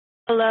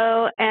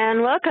Hello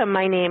and welcome.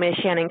 My name is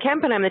Shannon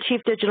Kemp and I'm the Chief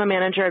Digital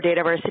Manager of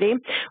Dataversity.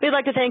 We'd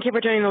like to thank you for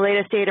joining the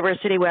latest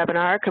Dataversity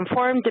webinar,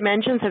 Conformed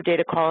Dimensions of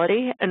Data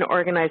Quality, an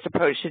Organized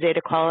Approach to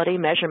Data Quality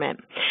Measurement.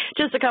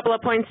 Just a couple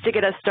of points to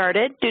get us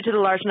started. Due to the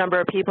large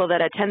number of people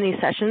that attend these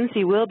sessions,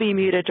 you will be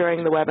muted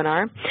during the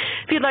webinar.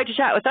 If you'd like to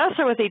chat with us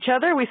or with each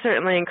other, we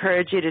certainly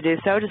encourage you to do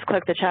so. Just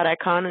click the chat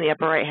icon in the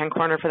upper right-hand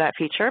corner for that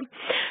feature.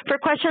 For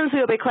questions, we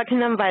will be collecting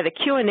them via the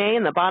Q&A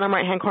in the bottom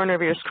right-hand corner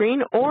of your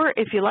screen, or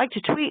if you like to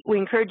tweet, we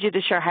encourage you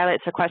to share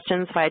highlights of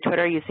questions via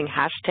Twitter using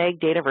hashtag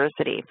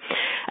Dataversity.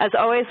 As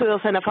always, we will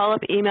send a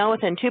follow-up email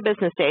within 2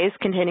 business days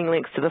containing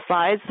links to the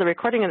slides, the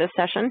recording of this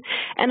session,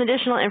 and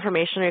additional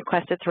information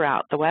requested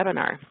throughout the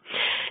webinar.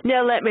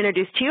 Now let me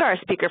introduce to you our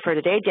speaker for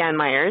today, Dan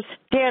Myers.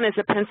 Dan is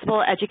the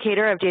Principal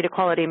Educator of Data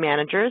Quality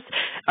Matters,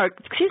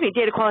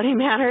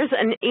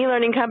 an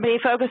e-learning company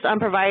focused on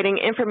providing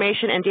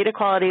information and data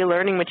quality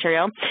learning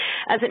material.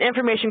 As an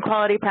information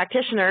quality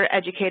practitioner,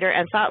 educator,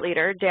 and thought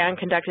leader, Dan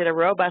conducted a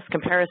robust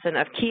comparison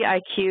of key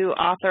IQ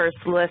authors'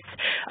 lists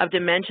of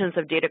dimensions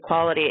of data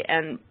quality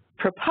and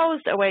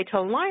proposed a way to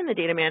align the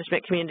data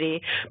management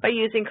community by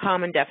using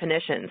common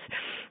definitions.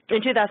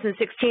 In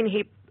 2016,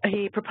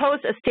 he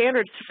proposed a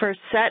standard for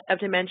set of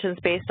dimensions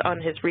based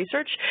on his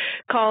research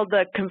called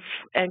it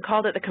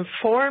the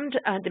Conformed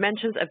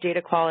Dimensions of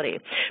Data Quality.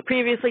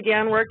 Previously,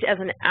 Dan worked as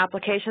an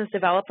applications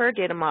developer,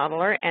 data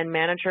modeler, and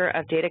manager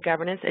of data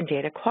governance and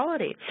data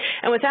quality.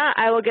 And with that,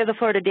 I will give the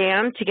floor to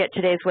Dan to get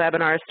today's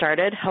webinar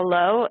started.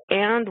 Hello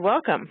and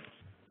welcome.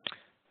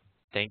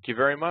 Thank you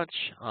very much.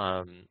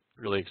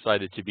 Really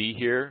excited to be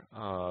here.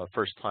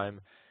 First time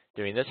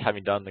doing this,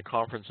 having done the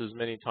conferences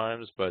many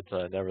times, but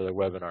never the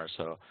webinar,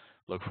 so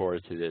look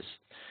forward to this.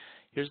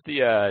 Here's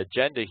the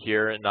agenda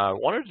here, and I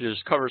wanted to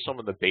just cover some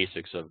of the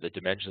basics of the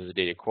dimensions of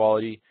data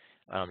quality.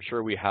 I'm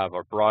sure we have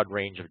a broad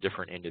range of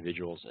different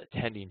individuals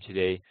attending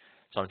today,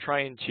 so I'm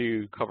trying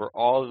to cover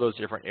all of those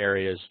different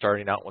areas,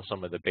 starting out with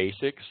some of the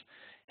basics.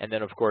 And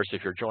then, of course,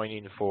 if you're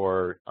joining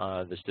for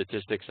the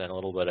statistics and a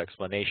little bit of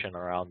explanation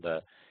around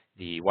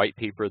the white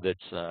paper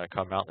that's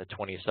come out in the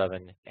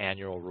 27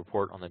 annual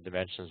report on the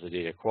dimensions of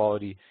data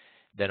quality,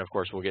 then of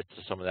course we'll get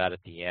to some of that at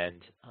the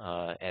end.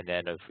 And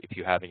then if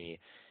you have any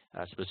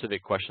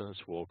specific questions,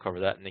 we'll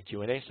cover that in the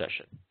Q&A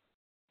session.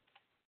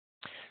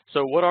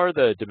 So what are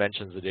the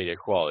dimensions of data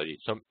quality?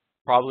 So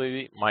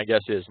probably my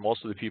guess is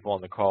most of the people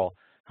on the call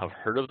have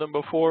heard of them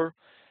before.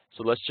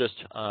 So let's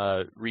just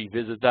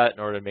revisit that in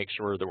order to make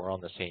sure that we're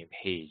on the same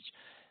page.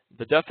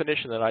 The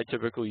definition that I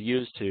typically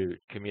use to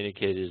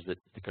communicate is that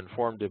the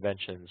conformed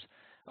dimensions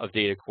of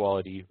data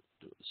quality,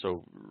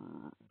 so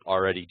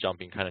already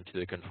jumping kind of to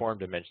the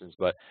conformed dimensions,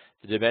 but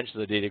the dimensions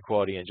of data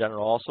quality in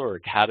general also are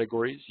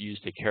categories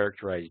used to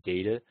characterize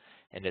data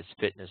and its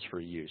fitness for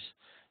use.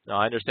 Now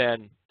I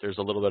understand there's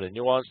a little bit of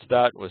nuance to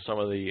that with some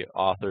of the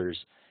authors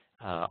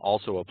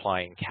also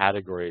applying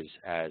categories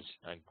as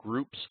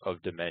groups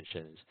of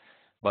dimensions,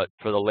 but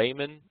for the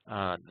layman,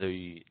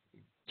 the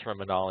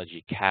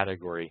terminology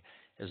category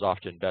is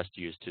often best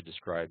used to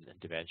describe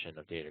the dimension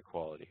of data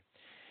quality.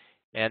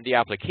 And the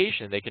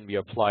application, they can be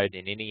applied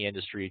in any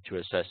industry to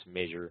assess,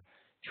 measure,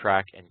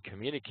 track, and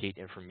communicate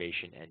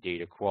information and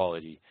data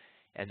quality.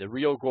 And the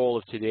real goal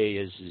of today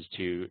is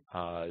to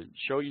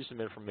show you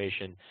some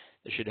information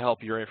that should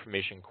help your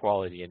information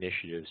quality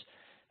initiatives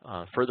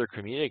further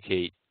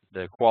communicate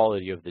the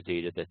quality of the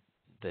data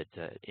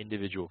that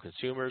individual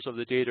consumers of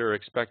the data are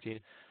expecting,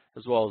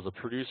 as well as the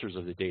producers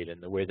of the data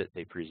and the way that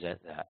they present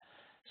that.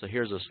 So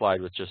here's a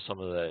slide with just some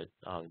of the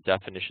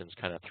definitions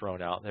kind of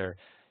thrown out there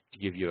to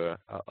give you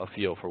a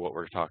feel for what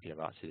we're talking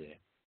about today.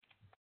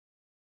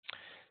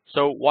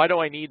 So why do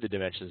I need the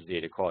dimensions of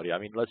data quality? I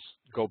mean, let's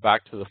go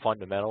back to the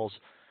fundamentals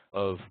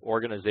of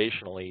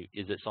organizationally,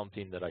 is it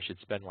something that I should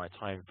spend my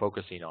time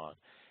focusing on?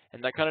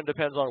 And that kind of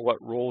depends on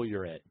what role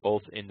you're in,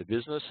 both in the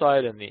business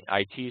side and the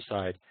IT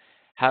side.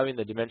 Having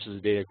the dimensions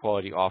of data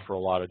quality offer a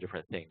lot of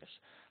different things.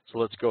 So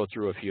let's go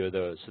through a few of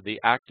those. So they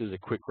act as a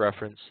quick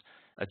reference,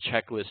 a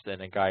checklist,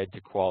 and a guide to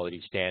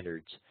quality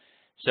standards.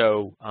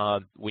 So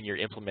when you're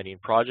implementing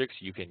projects,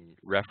 you can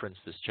reference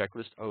this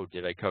checklist. Oh,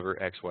 did I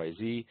cover X, Y,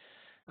 Z?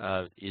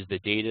 Is the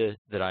data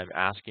that I'm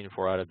asking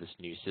for out of this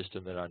new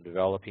system that I'm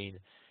developing,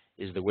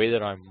 is the way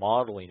that I'm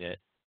modeling it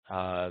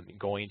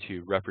going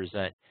to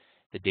represent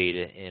the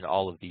data in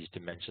all of these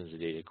dimensions of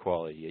data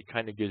quality? It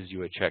kind of gives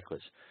you a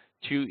checklist.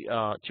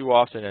 Too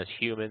often as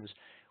humans,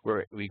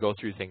 we go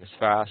through things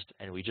fast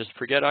and we just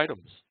forget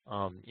items.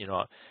 You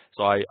know,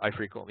 so I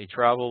frequently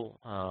travel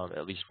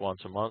at least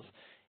once a month,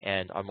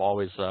 and I'm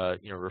always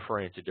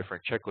referring to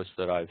different checklists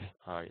that I've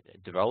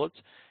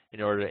developed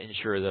in order to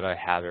ensure that I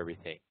have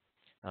everything.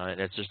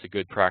 And it's just a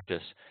good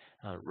practice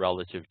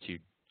relative to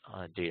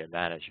data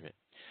management.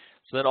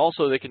 So then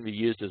also they can be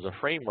used as a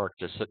framework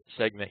to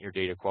segment your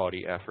data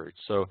quality efforts.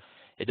 So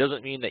it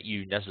doesn't mean that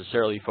you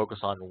necessarily focus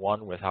on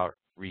one without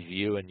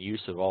review and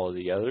use of all of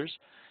the others.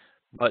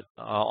 But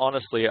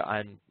honestly,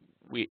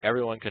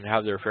 everyone can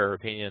have their fair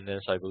opinion in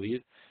this, I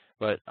believe.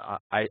 But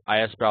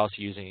I espouse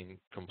using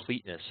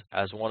completeness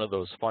as one of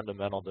those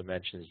fundamental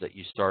dimensions that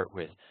you start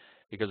with,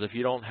 Because if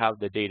you don't have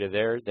the data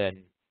there,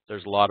 then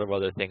there's a lot of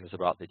other things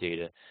about the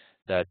data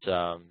that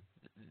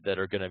that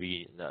are going to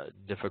be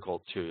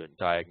difficult to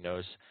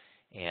diagnose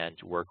and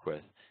work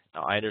with.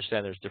 Now, I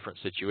understand there's different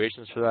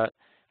situations for that.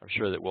 I'm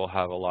sure that we'll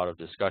have a lot of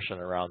discussion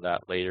around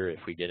that later if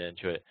we get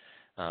into it.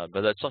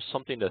 But that's just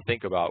something to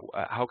think about.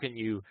 How can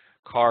you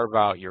carve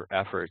out your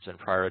efforts and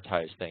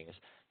prioritize things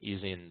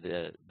using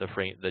the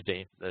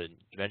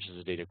dimensions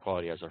of data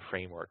quality as a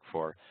framework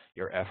for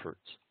your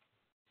efforts?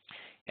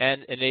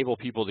 And enable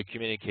people to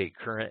communicate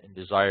current and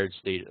desired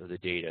state of the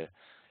data.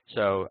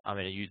 So, I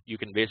mean, you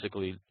can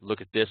basically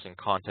look at this in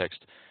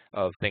context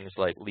of things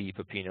like Lee,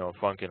 Pepino,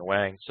 Funk, and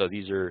Wang. So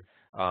these are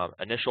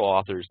initial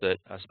authors that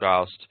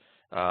espoused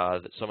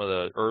some of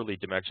the early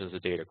dimensions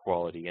of data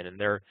quality. And in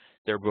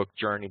their book,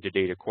 Journey to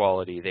Data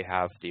Quality, they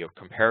have the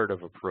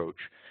comparative approach,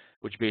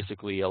 which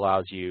basically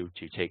allows you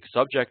to take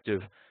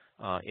subjective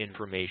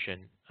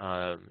information,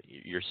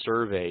 your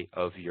survey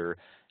of your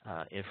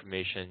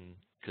information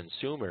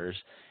consumers,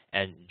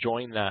 and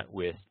join that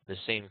with the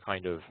same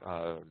kind of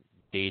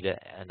data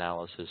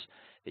analysis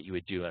that you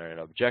would do in an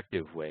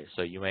objective way.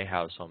 So you may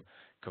have some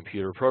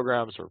computer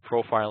programs or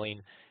profiling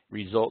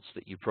results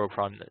that you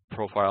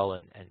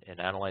profile and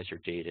analyze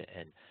your data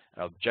in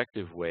an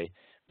objective way,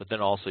 but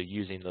then also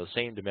using those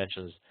same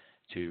dimensions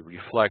to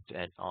reflect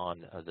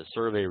on the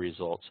survey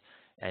results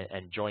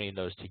and joining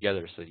those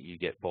together so that you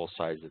get both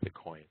sides of the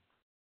coin.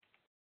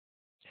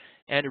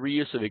 And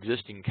reuse of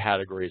existing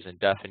categories and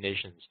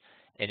definitions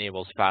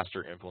enables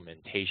faster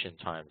implementation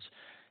times.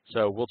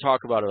 So we'll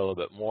talk about it a little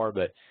bit more,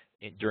 but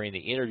during the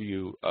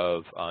interview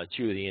of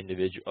two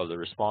of the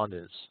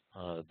respondents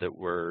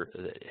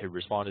that had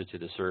responded to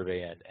the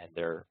survey, and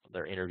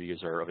their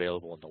interviews are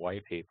available in the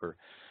white paper,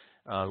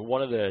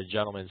 one of the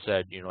gentlemen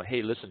said,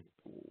 hey, listen,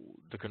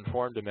 the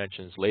conformed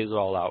dimensions lays it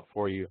all out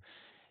for you,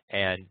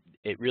 and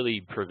it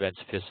really prevents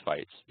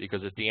fistfights,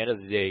 because at the end of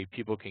the day,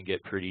 people can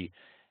get pretty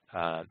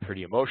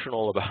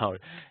emotional about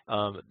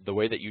the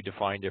way that you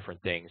define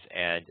different things,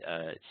 and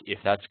if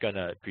that's going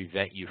to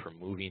prevent you from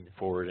moving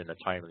forward in a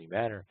timely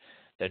manner,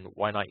 then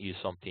why not use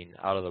something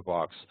out of the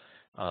box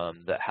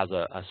that has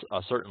a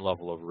certain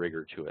level of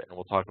rigor to it, and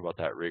we'll talk about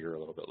that rigor a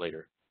little bit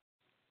later.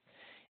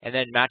 And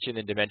then matching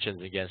the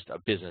dimensions against a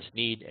business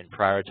need and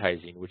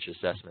prioritizing which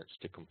assessments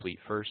to complete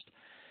first.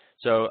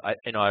 So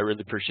I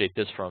really appreciate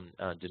this from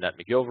Danette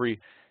McGilvery.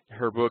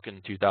 Her book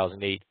in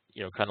 2008,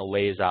 kind of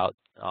lays out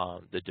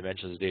the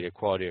dimensions of data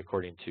quality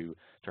according to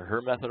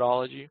her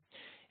methodology,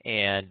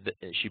 and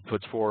she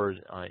puts forward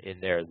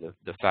in there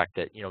the fact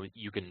that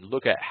you can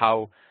look at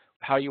how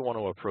you want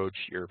to approach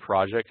your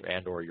project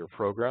and or your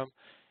program,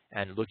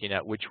 and looking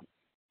at which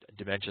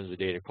dimensions of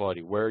data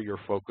quality where your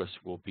focus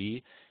will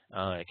be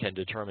can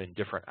determine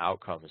different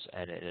outcomes,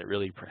 and it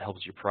really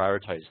helps you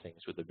prioritize things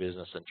with the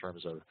business in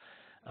terms of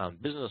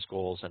business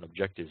goals and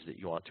objectives that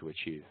you want to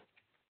achieve.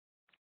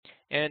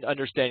 And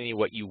understanding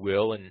what you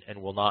will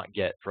and will not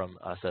get from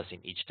assessing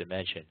each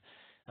dimension.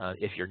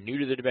 If you're new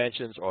to the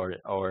dimensions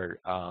or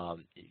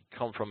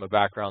come from a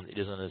background that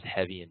isn't as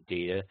heavy in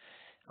data,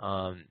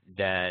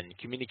 then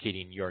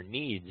communicating your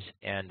needs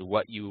and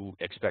what you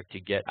expect to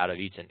get out of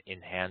each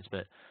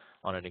enhancement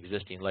on an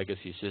existing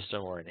legacy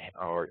system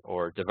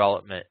or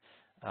development,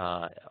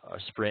 a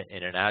sprint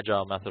in an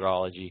agile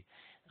methodology,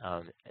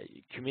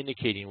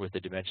 communicating with the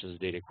dimensions of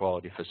data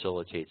quality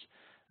facilitates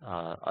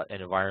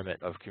an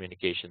environment of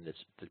communication that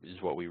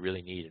is what we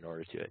really need in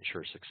order to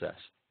ensure success.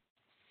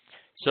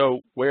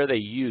 So where are they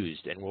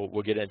used? And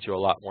we'll get into a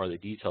lot more of the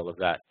detail of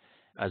that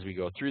as we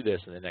go through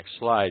this in the next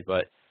slide.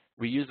 But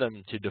we use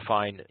them to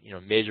define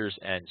measures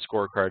and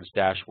scorecards,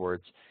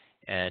 dashboards,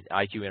 and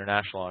IQ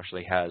International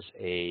actually has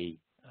a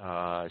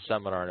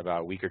seminar in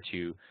about a week or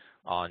two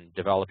on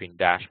developing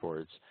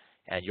dashboards.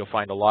 And you'll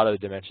find a lot of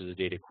the dimensions of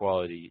data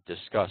quality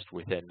discussed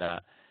within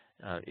that.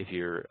 If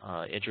you're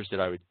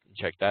interested, I would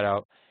check that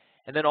out.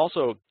 And then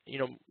also,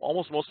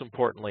 almost most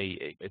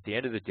importantly, at the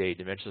end of the day,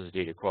 dimensions of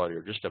data quality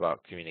are just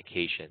about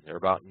communication. They're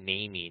about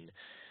naming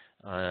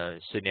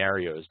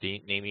scenarios,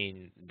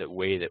 naming the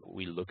way that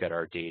we look at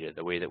our data,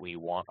 the way that we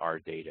want our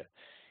data.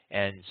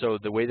 And so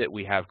the way that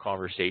we have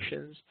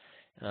conversations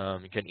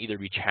can either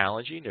be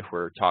challenging if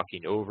we're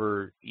talking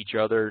over each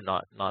other,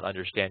 not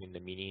understanding the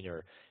meaning,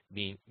 or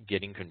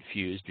getting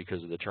confused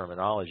because of the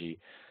terminology.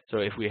 So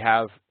if we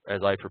have,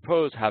 as I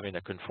propose, having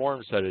a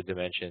conformed set of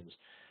dimensions,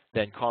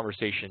 then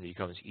conversation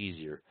becomes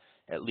easier.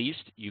 At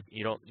least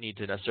you don't need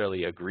to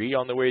necessarily agree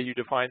on the way you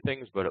define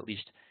things, but at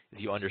least if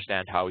you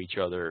understand how each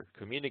other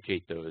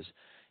communicate those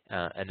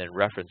and then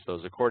reference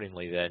those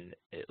accordingly, then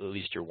at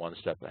least you're one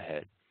step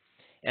ahead.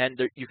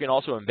 And you can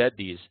also embed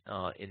these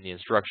in the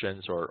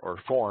instructions or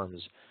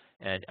forms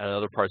and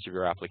other parts of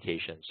your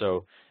application.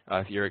 So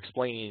if you're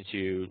explaining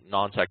to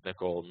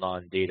non-technical,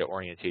 non-data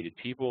oriented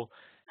people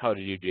how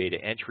to do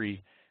data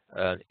entry,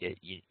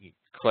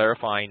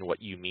 clarifying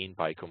what you mean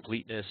by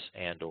completeness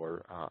and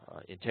or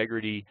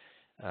integrity,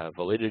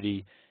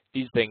 validity,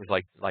 these things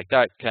like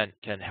that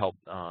can help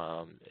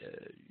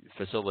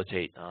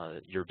facilitate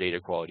your data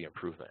quality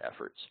improvement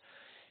efforts.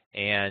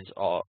 And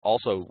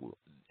also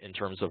in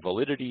terms of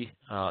validity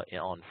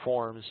on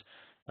forms.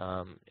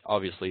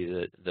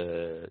 Obviously,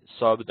 the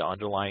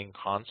underlying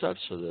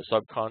concepts, or the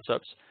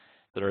sub-concepts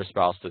that are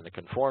espoused in the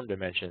conformed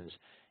dimensions,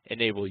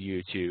 enable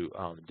you to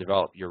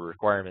develop your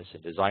requirements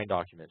and design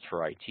documents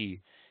for IT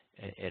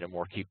in a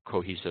more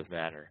cohesive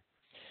manner.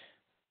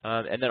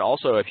 And then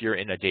also, if you're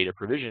in a data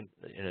provision,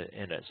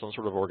 in some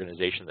sort of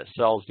organization that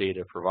sells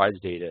data, provides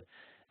data,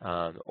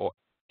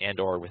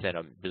 or within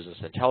a business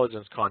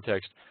intelligence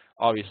context,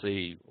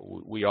 obviously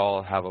we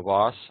all have a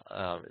boss.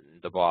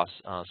 The boss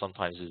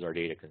sometimes is our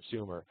data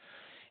consumer.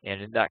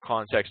 And in that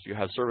context, you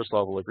have service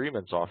level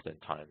agreements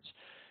oftentimes.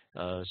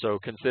 So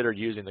consider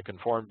using the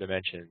conformed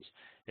dimensions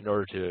in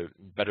order to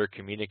better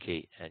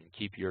communicate and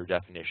keep your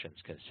definitions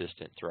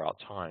consistent throughout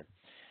time.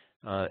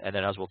 And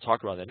then, as we'll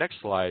talk about in the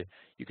next slide,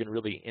 you can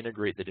really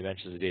integrate the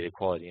dimensions of data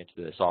quality into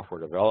the software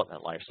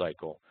development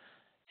lifecycle.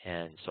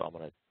 And so I'm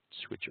going to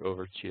switch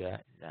over to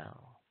that now.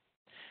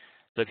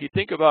 So if you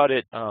think about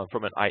it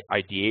from an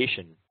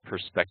ideation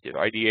perspective,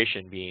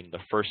 ideation being the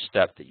first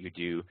step that you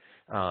do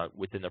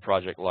within the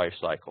project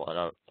lifecycle.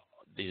 And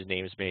these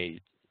names may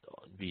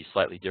be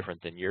slightly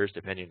different than yours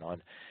depending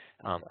on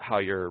how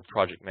your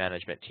project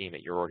management team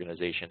at your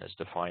organization has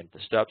defined the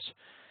steps.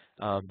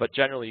 But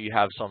generally, you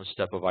have some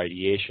step of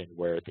ideation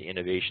where the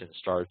innovation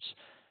starts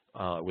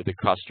with the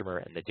customer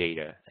and the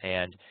data.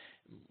 And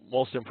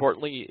most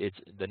importantly, it's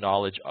the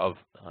knowledge of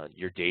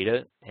your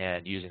data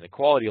and using the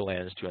quality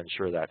lens to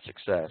ensure that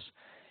success.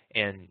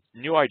 And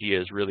new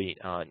ideas really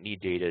need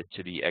data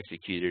to be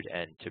executed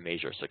and to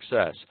measure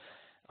success.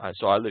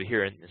 So I live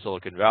here in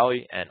Silicon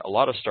Valley, and a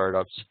lot of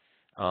startups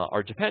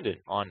are dependent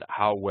on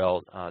how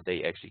well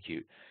they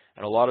execute.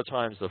 And a lot of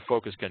times the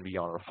focus can be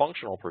on a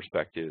functional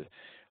perspective.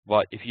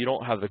 But if you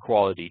don't have the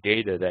quality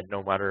data, then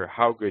no matter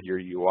how good your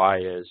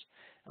UI is,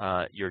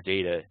 your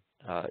data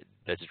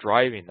that's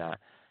driving that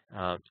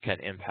can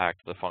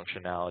impact the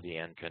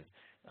functionality and can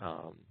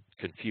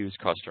confuse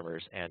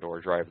customers and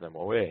or drive them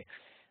away.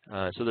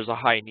 So there's a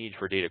high need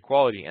for data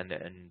quality and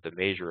the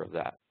measure of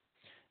that.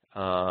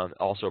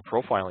 Also,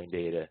 profiling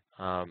data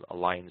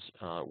aligns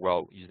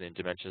well using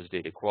dimensions of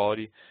data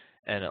quality,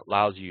 and it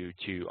allows you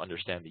to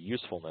understand the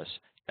usefulness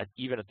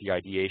even at the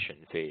ideation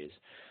phase.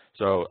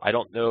 So I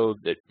don't know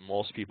that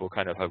most people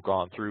kind of have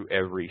gone through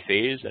every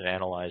phase and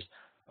analyzed,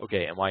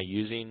 okay, am I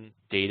using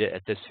data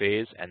at this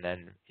phase, and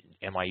then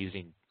am I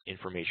using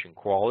information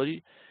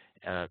quality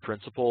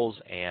principles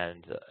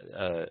and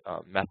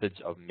methods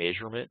of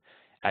measurement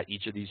at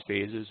each of these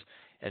phases?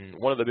 And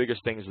one of the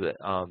biggest things that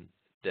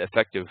the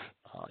effective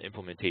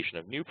implementation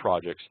of new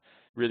projects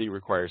really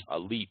requires a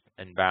leap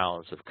and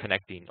bounds of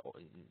connecting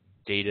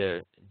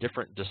data,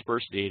 different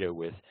dispersed data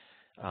with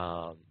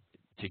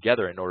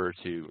together in order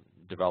to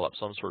develop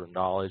some sort of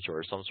knowledge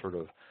or some sort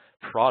of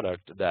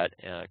product that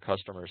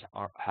customers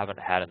haven't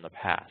had in the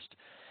past.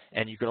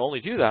 And you can only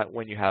do that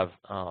when you have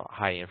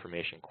high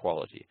information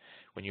quality,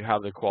 when you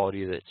have the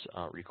quality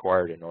that's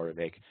required in order to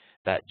make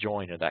that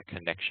join or that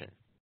connection.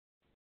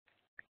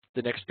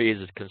 The next phase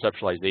is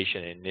conceptualization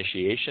and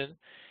initiation.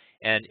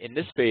 And in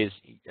this phase,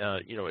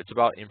 it's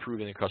about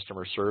improving the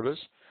customer service.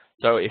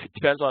 So it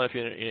depends on if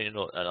you're in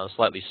a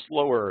slightly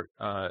slower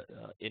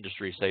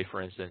industry, say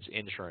for instance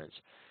insurance,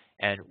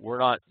 and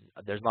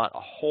there's not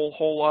a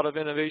whole lot of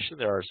innovation.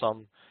 There are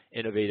some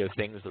innovative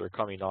things that are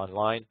coming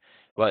online,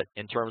 but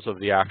in terms of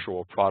the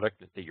actual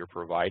product that you're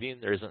providing,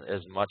 there isn't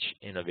as much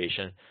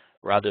innovation.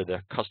 Rather,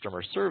 the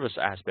customer service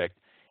aspect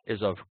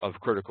is of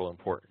critical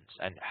importance.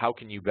 And how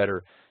can you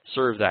better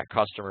serve that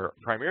customer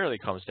primarily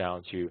comes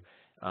down to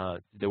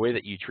the way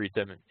that you treat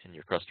them and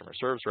your customer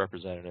service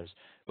representatives,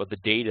 but the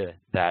data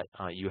that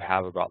you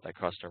have about that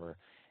customer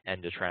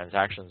and the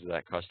transactions of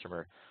that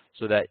customer,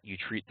 so that you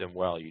treat them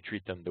well, you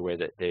treat them the way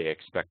that they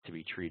expect to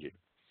be treated.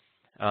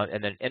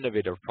 And then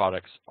innovative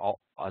products,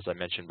 as I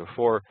mentioned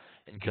before,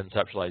 in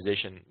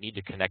conceptualization, need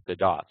to connect the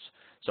dots.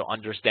 So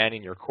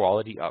understanding your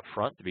quality up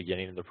front, the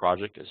beginning of the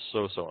project, is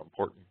so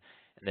important.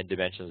 And then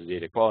dimensions of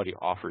data quality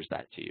offers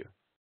that to you.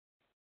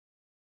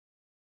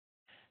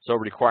 So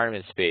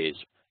requirements phase,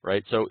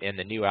 right? So in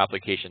the new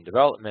application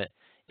development,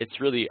 it's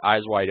really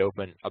eyes wide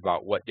open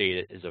about what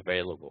data is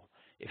available.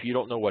 If you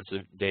don't know what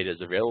data is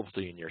available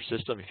to you in your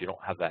system, if you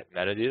don't have that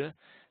metadata,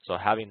 so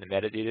having the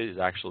metadata is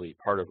actually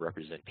part of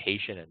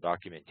representation and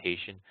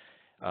documentation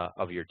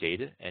of your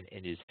data, and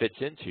it fits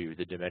into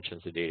the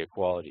dimensions of data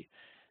quality.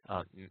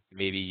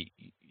 Maybe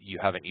you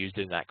haven't used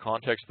it in that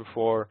context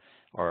before,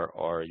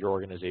 or your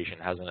organization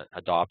hasn't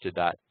adopted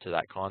that to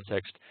that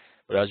context,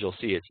 but as you'll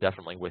see, it's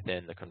definitely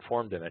within the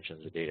conformed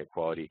dimensions of data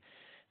quality.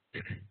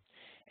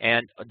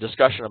 And a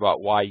discussion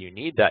about why you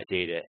need that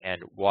data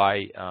and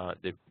why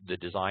the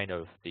design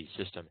of the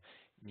system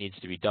needs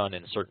to be done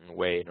in a certain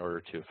way in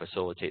order to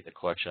facilitate the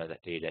collection of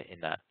that data in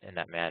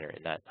that manner,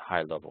 in that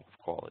high level of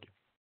quality.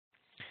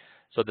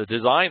 So the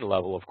design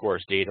level, of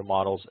course, data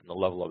models and the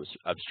level of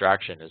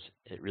abstraction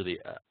it really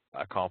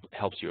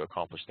helps you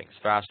accomplish things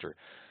faster.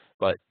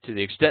 But to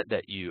the extent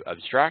that you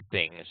abstract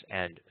things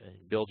and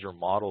build your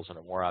models in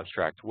a more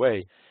abstract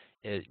way,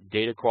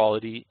 data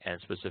quality and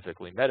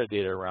specifically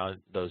metadata around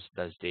those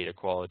data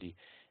quality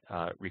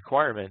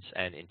requirements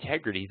and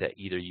integrity that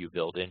either you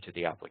build into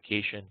the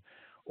application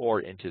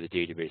or into the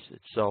database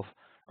itself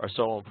are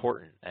so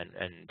important, and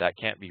that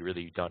can't be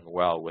really done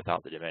well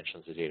without the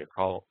dimensions of data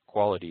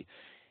quality,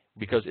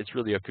 because it's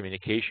really a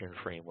communication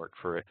framework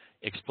for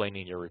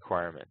explaining your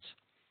requirements.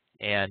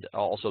 And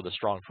also the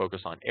strong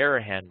focus on error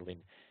handling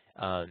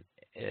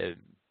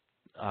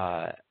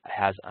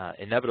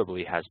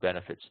inevitably has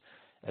benefits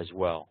as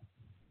well.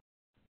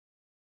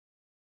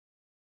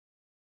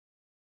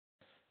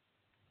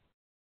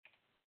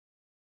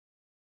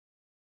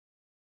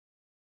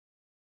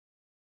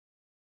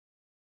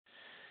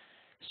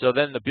 So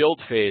then the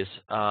build phase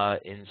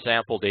in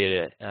sample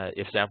data,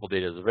 if sample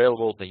data is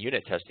available, the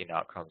unit testing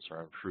outcomes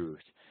are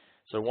improved.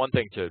 So one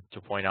thing to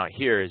point out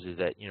here is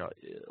that, you know,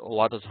 a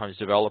lot of times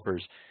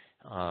developers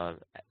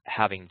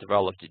having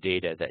developed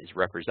data that is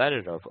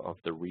representative of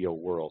the real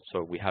world.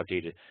 So we have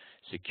data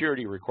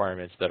security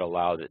requirements that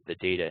allow that the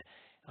data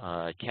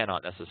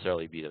cannot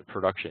necessarily be the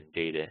production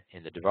data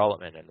in the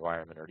development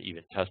environment or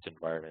even test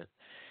environment.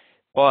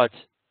 But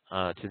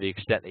to the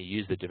extent they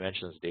use the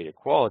dimensions of data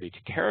quality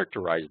to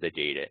characterize the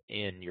data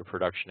in your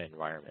production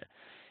environment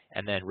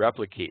and then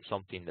replicate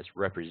something that's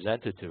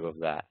representative of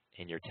that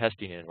in your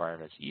testing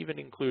environments, even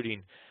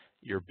including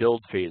your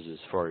build phases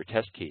for your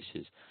test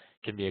cases,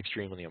 can be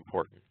extremely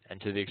important.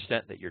 And to the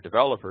extent that your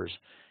developers,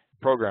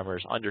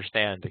 programmers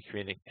understand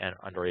and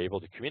are able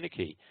to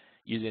communicate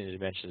using the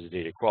dimensions of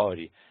data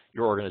quality,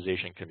 your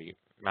organization can be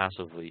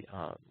massively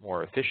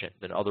more efficient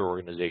than other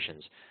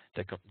organizations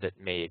that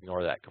may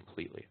ignore that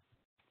completely.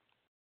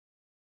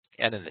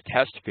 And in the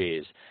test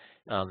phase,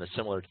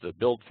 similar to the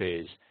build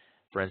phase,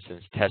 for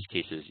instance, test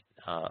cases.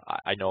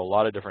 I know a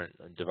lot of different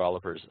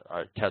developers,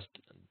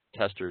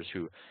 testers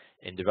who,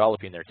 in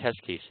developing their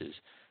test cases,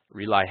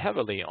 rely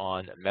heavily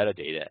on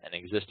metadata and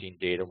existing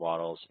data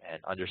models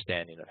and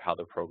understanding of how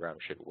the program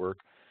should work,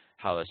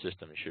 how the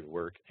system should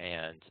work,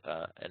 and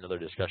other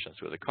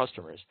discussions with the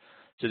customers.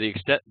 To the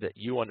extent that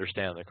you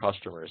understand the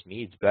customer's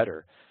needs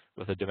better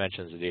with the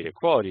dimensions of data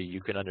quality, you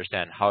can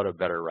understand how to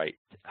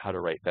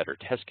write better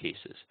test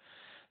cases.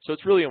 So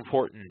it's really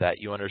important that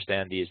you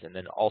understand these, and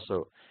then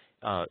also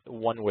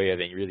one way of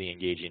really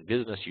engaging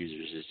business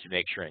users is to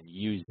make sure and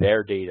use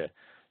their data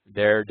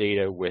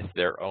with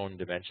their own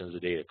dimensions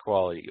of data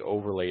quality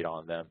overlaid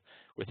on them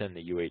within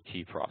the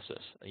UAT process,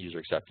 user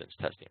acceptance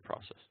testing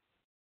process.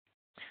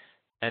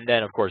 And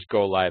then, of course,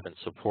 go live and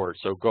support.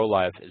 So go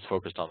live is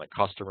focused on the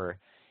customer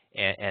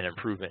and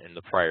improvement in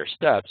the prior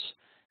steps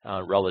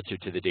relative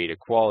to the data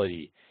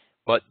quality.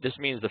 But this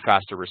means the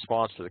faster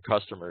response to the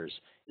customers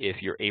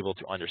if you're able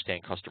to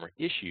understand customer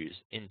issues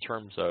in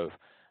terms of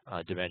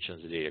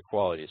dimensions of data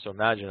quality. So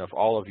imagine if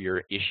all of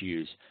your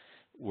issues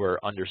were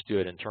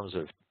understood in terms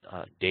of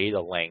data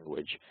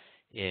language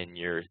in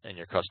your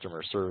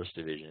customer service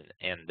division,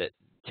 and that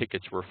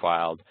tickets were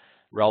filed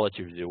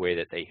relative to the way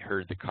that they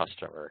heard the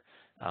customer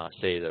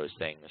say those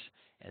things.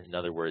 And in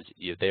other words,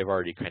 they've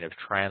already kind of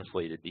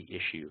translated the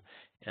issue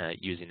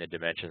using the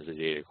dimensions of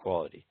data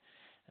quality.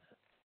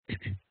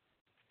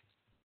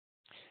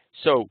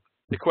 So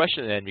the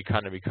question then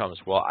kind of becomes,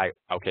 well,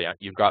 okay,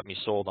 you've got me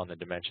sold on the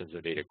dimensions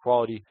of data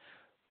quality,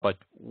 but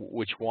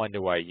which one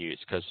do I use?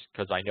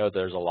 Because I know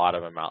there's a lot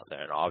of them out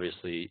there, and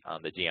obviously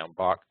the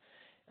DMBOK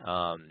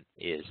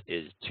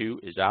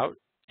is out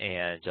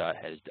and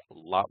has a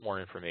lot more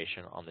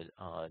information on the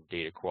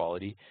data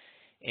quality,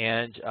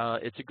 and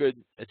it's a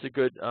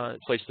good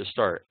place to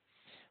start.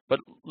 But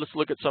let's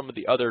look at some of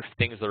the other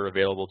things that are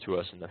available to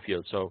us in the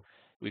field. So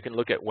we can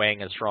look at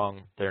Wang and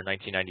Strong, their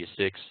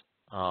 1996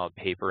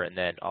 paper, and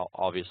then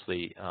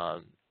obviously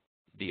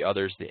the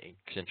others that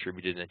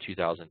contributed in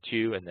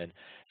 2002, and then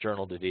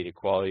Journal to Data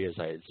Quality, as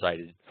I had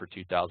cited, for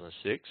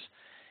 2006.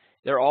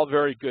 They're all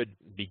very good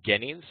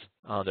beginnings.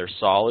 They're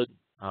solid,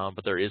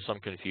 but there is some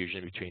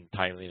confusion between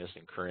timeliness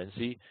and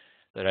currency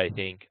that I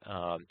think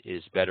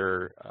is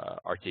better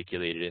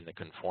articulated in the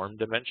conformed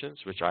dimensions,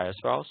 which I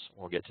espouse.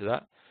 We'll get to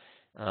that.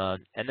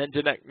 And then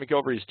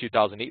McGilvery's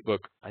 2008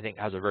 book, I think,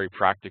 has a very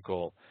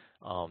practical,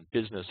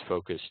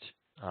 business-focused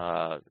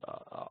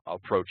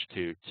approach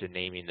to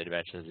naming the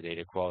dimensions of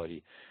data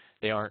quality.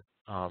 They aren't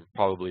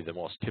probably the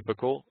most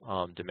typical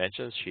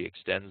dimensions. She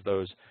extends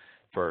those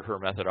for her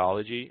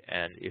methodology,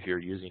 and if you're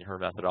using her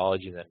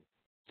methodology, then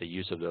the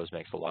use of those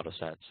makes a lot of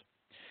sense.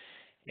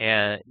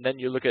 And then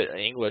you look at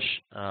English,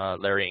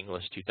 Larry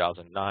English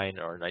 2009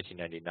 or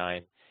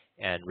 1999,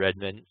 and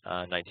Redmond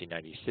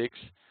 1996,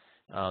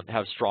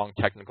 have strong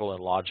technical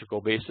and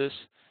logical basis.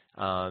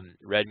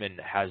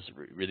 Redmond has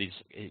really,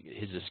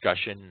 his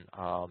discussion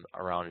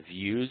around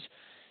views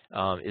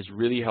is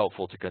really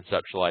helpful to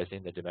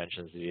conceptualizing the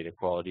dimensions of data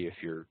quality if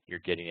you're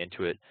getting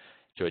into it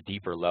to a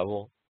deeper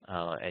level,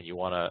 and you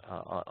want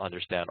to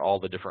understand all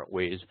the different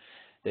ways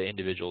that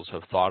individuals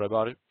have thought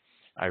about it.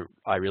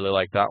 I really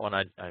like that one.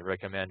 I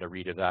recommend a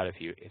read of that if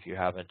you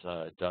haven't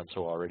done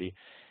so already.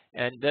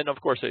 And then, of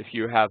course, if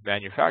you have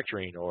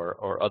manufacturing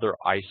or other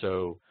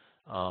ISO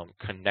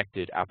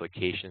connected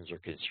applications or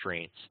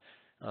constraints,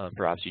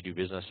 perhaps you do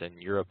business in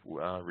Europe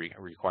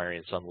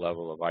requiring some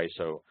level of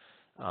ISO,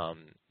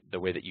 the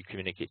way that you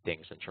communicate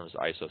things in terms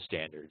of ISO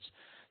standards.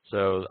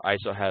 So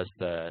ISO has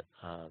the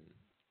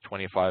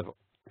 25012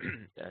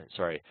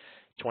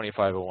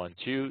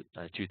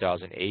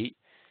 2008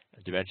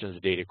 dimensions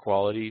of data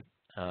quality.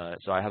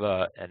 So I have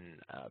a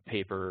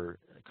paper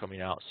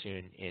coming out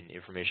soon in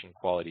Information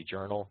Quality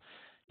Journal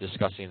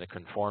discussing the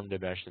conformed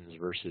dimensions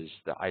versus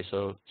the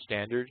ISO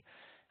standard.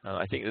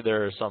 I think that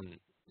there are some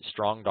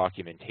strong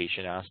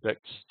documentation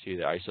aspects to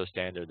the ISO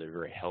standard that are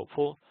very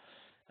helpful.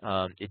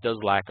 It does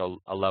lack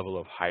a level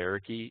of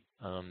hierarchy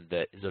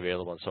that is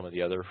available in some of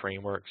the other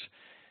frameworks,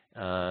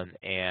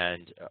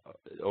 and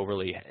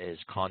overly is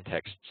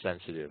context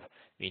sensitive,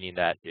 meaning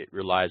that it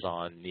relies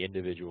on the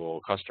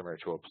individual customer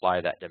to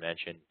apply that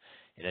dimension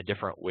in a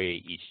different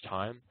way each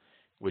time,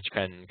 which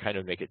can kind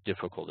of make it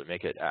difficult, to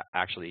make it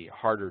actually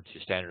harder to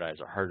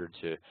standardize or harder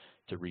to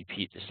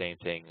repeat the same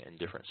thing in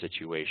different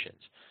situations.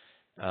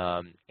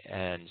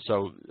 And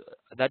so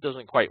that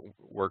doesn't quite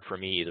work for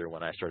me either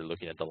when I started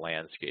looking at the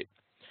landscape.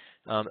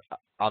 On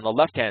the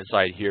left-hand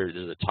side here,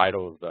 there's a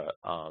title of the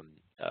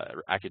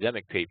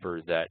academic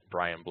paper that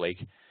Brian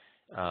Blake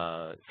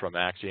from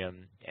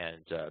Axiom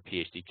and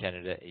PhD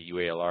candidate at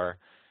UALR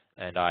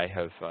and I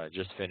have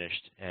just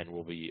finished and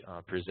will be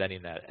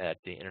presenting that at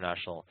the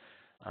International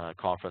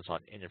Conference on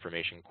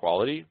Information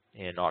Quality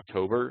in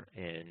October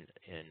in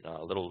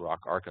Little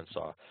Rock,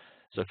 Arkansas.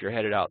 So if you're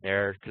headed out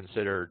there,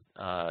 consider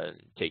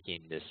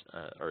taking this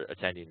or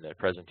attending the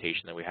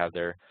presentation that we have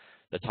there.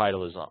 The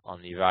title is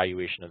on the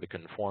evaluation of the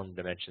conformed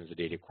dimensions of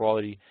data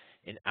quality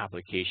in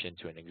application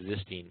to an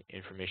existing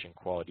information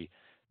quality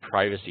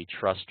privacy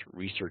trust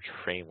research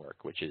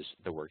framework, which is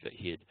the work that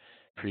he had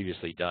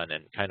previously done,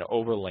 and kind of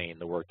overlaying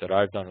the work that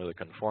I've done with the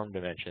conformed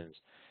dimensions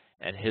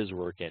and his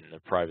work in the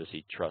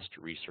privacy trust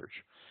research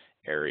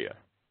area.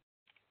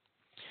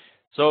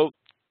 So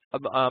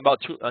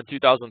about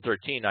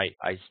 2013, I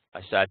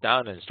sat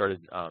down and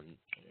started,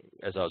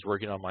 as I was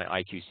working on my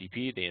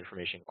IQCP, the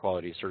Information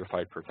Quality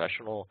Certified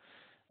Professional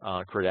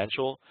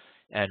credential,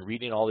 and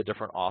reading all the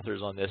different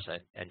authors on this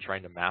and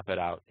trying to map it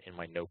out in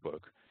my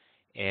notebook.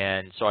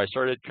 And so I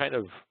started kind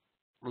of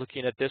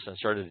looking at this and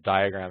started to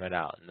diagram it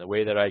out. And the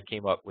way that I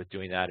came up with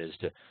doing that is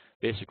to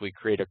basically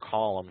create a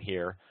column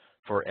here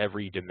for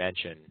every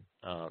dimension,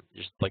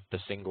 just like the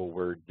single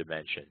word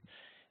dimension.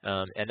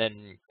 And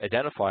then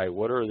identify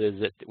what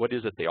is it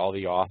that all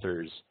the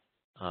authors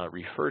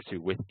refer to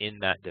within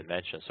that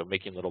dimension. So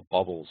making little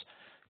bubbles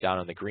down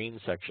in the green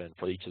section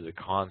for each of the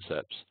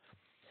concepts.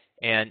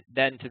 And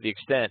then to the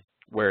extent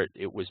where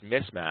it was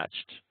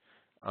mismatched,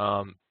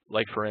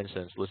 like for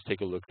instance, let's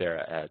take a look there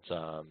at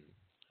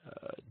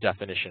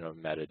definition of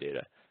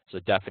metadata. So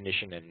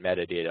definition and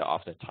metadata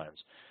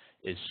oftentimes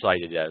is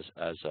cited as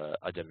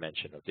a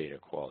dimension of data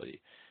quality.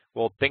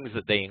 Well, things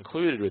that they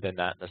included within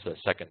that, that's the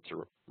second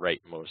to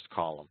rightmost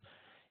column,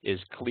 is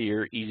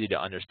clear, easy to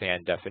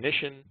understand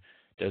definition.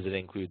 Does it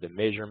include the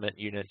measurement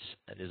units?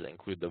 And does it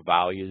include the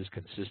values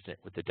consistent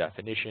with the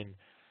definition?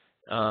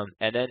 And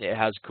then it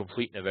has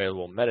complete and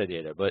available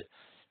metadata. But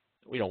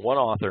one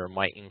author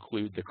might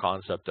include the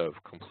concept of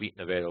complete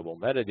and available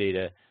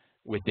metadata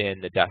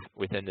within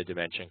the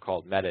dimension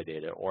called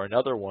metadata, or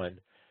another one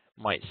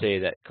might say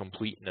that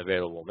complete and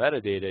available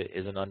metadata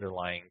is an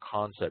underlying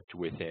concept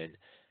within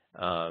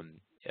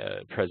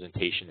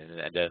presentation and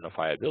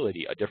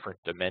identifiability, a different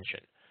dimension.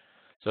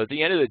 So at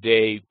the end of the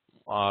day,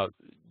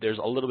 there's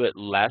a little bit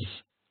less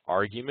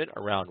argument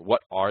around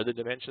what are the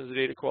dimensions of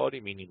data quality,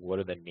 meaning what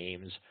are the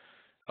names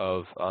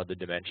of the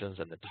dimensions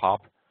in the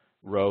top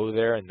row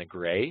there in the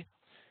gray.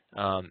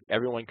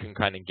 Everyone can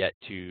kind of get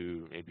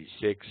to maybe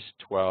 6,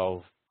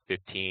 12,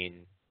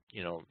 15,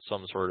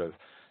 some sort of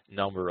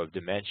number of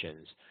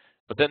dimensions.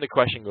 But then the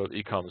question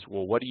becomes,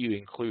 well, what do you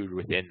include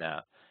within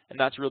that? And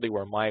that's really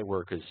where my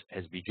work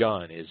has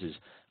begun, is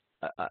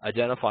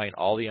identifying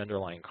all the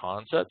underlying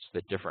concepts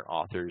that different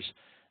authors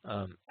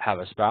have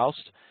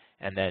espoused,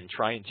 and then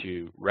trying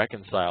to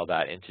reconcile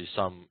that into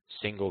some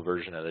single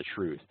version of the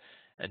truth.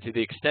 And to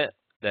the extent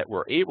that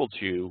we're able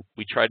to,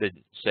 we try to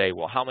say,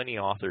 well, how many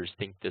authors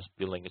think this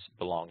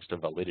belongs to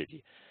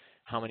validity?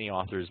 How many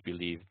authors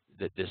believe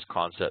that this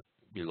concept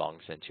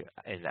belongs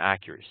in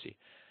accuracy?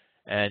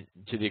 And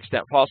to the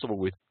extent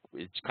possible,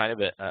 it's kind of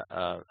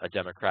a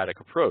democratic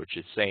approach.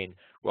 It's saying,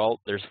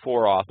 well, there's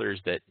 4 authors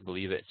that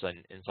believe it's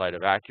inside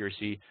of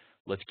accuracy.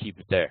 Let's keep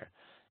it there.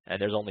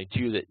 And there's only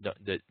 2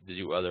 that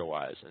do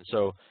otherwise. And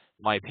so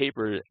my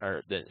paper,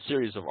 or the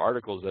series of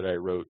articles that I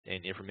wrote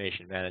in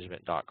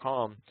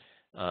informationmanagement.com,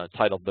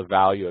 titled "The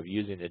Value of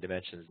Using the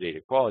Dimensions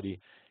Data Quality,"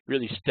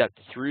 really stepped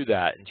through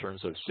that in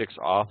terms of 6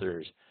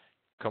 authors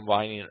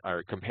combining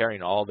or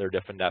comparing all their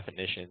different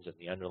definitions and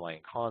the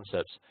underlying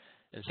concepts,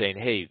 and saying,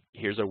 hey,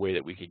 here's a way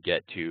that we could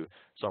get to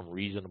some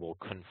reasonable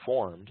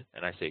conformed,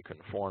 and I say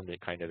conformed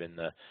kind of in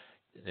the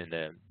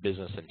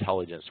business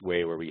intelligence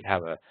way, where we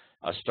have a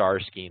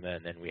star schema,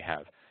 and then we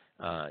have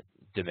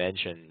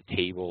dimension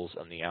tables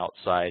on the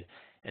outside,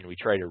 and we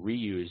try to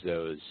reuse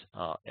those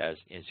as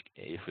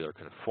if they're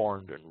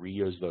conformed, and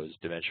reuse those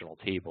dimensional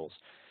tables.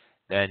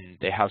 Then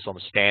they have some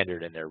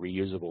standard and they're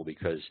reusable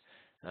because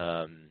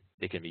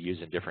They can be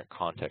used in different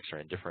contexts or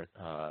in different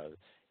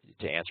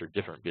to answer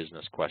different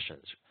business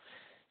questions.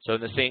 So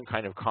in the same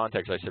kind of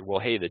context, I said, well,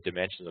 hey, the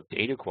dimensions of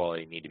data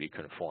quality need to be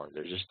conformed.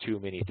 There's just too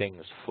many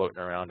things floating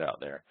around out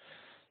there.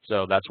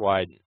 So that's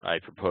why I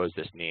proposed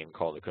this name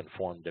called the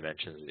Conformed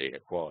Dimensions of Data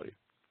Quality.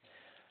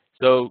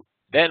 So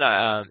then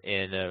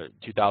in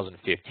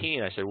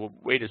 2015, I said, well,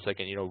 wait a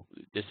second,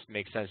 this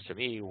makes sense to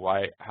me.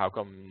 How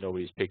come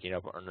nobody's picking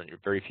up, or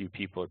very few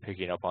people are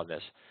picking up on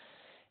this?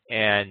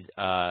 And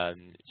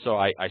so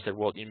I said,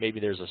 well, maybe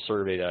there's a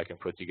survey that I can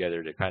put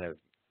together to kind of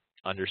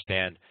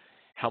understand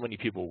how many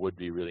people would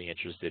be really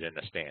interested in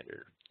a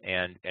standard,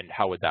 and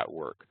how would that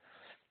work?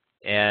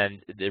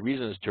 And the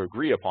reasons to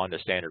agree upon the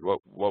standard,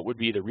 what would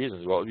be the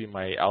reasons? What would be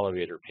my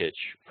elevator pitch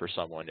for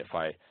someone if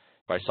I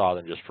saw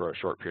them just for a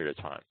short period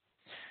of time?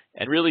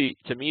 And really,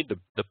 to me,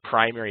 the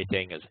primary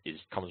thing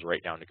comes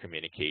right down to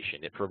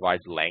communication. It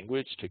provides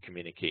language to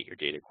communicate your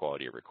data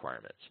quality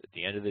requirements. At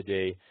the end of the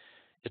day,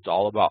 it's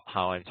all about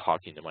how I'm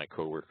talking to my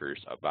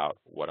coworkers about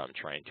what I'm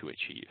trying to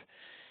achieve.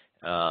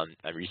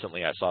 And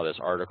recently I saw this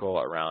article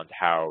around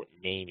how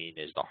naming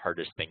is the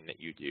hardest thing that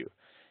you do.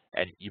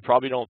 And you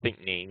probably don't think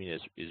naming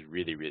is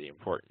really, really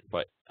important.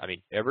 But, I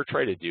mean, ever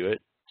try to do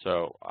it?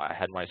 So I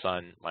had my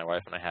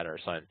wife and I had our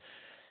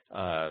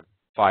son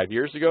 5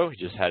 years ago. He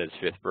just had his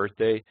 5th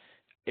birthday.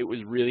 It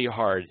was really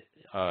hard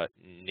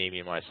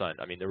naming my son.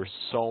 I mean, there were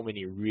so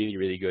many really,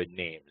 really good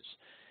names.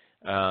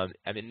 And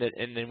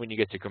then when you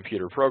get to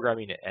computer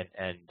programming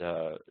and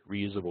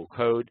reusable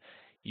code,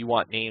 you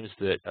want names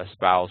that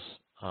espouse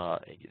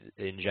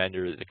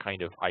engender the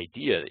kind of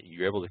idea that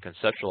you're able to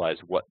conceptualize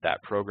what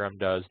that program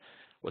does,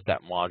 what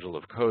that module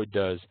of code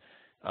does,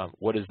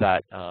 what does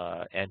that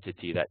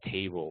entity, that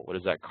table, what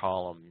does that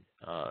column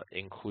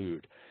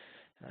include,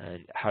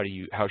 and how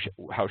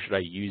should I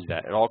use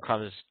that? It all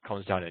comes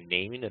down to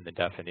naming and the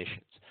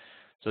definitions.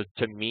 So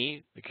to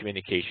me, the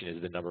communication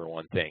is the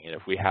 #1 thing, and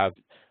if we have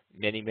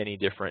many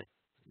different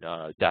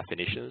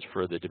definitions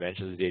for the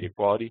dimensions of data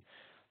quality,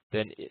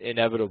 then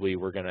inevitably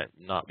we're going to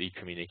not be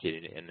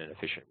communicating in an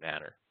efficient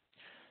manner.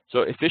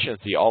 So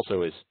efficiency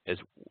also is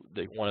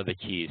one of the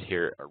keys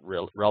here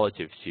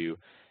relative to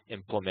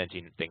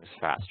implementing things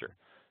faster.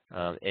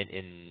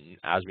 And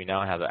as we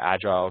now have an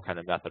agile kind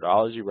of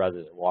methodology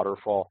rather than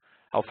waterfall,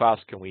 how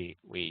fast can we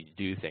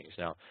do things?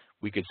 Now,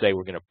 we could say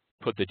we're going to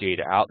put the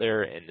data out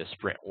there in the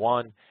sprint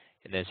 1,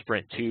 and then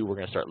sprint 2, we're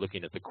going to start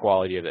looking at the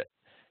quality of it.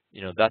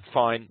 That's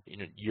fine.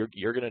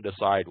 You're going to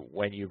decide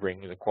when you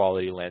bring the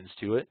quality lens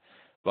to it.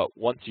 But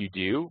once you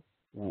do,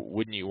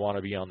 wouldn't you want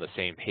to be on the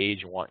same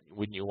page?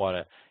 Wouldn't you want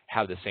to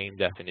have the same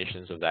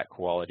definitions of that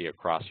quality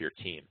across your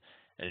team?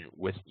 And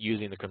with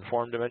using the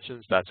conformed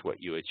dimensions, that's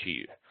what you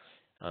achieve.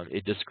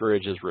 It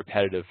discourages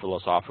repetitive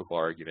philosophical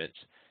arguments.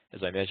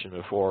 As I mentioned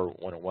before,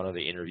 one of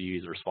the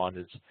interviewees,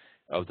 respondents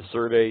of the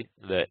survey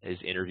that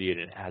is interviewed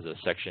and has a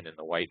section in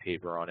the white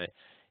paper on it,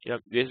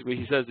 basically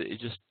he says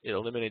it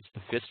eliminates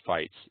the fist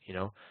fights,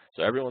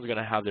 So everyone's going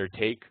to have their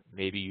take.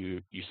 Maybe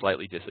you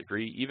slightly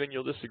disagree. Even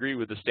you'll disagree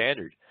with the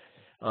standard.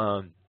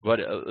 But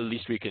at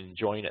least we can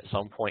join at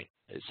some point,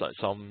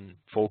 some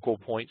focal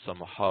point,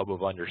 some hub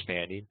of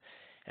understanding.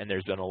 And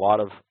there's been a lot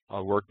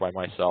of work by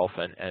myself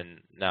and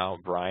now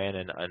Brian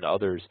and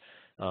others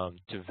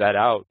to vet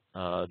out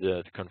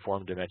the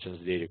conformed dimensions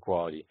of data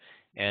quality.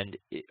 And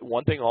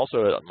one thing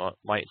also I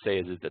might say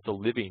is that it's a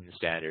living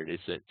standard.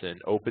 It's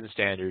an open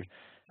standard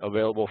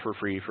available for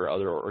free for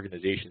other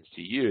organizations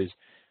to use.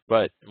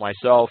 But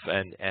myself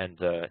and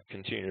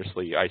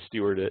continuously I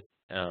steward it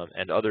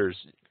and others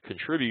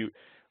contribute.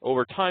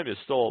 Over time, it's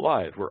still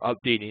alive. We're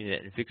updating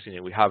it and fixing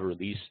it. We have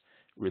release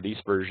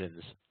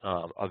versions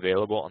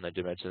available on the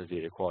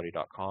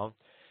dimensionsdataquality.com.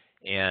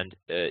 And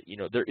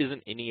there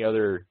isn't any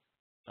other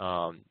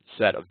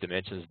set of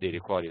dimensions data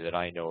quality that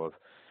I know of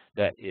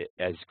that is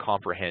as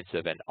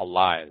comprehensive and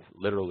alive,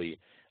 literally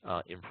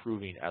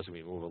improving as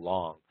we move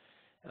along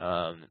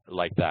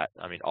like that.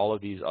 I mean, all of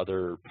these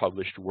other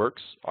published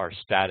works are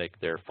static.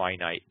 They're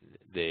finite.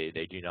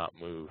 They do not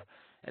move.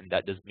 And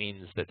that just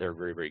means that they're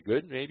very, very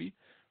good, maybe,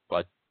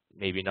 but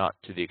maybe not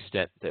to the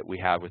extent that we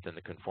have within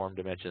the conformed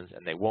dimensions,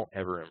 and they won't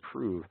ever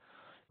improve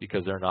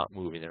because they're not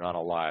moving, they're not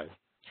alive.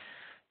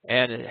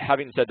 And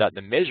having said that,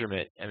 the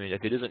measurement, I mean,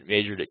 if it isn't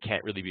measured, it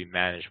can't really be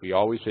managed. We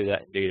always say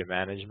that in data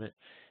management,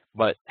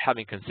 but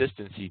having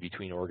consistency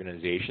between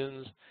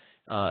organizations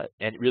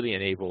and really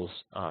enables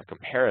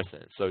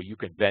comparison. So you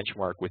can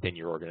benchmark within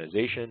your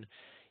organization,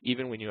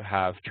 even when you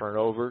have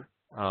turnover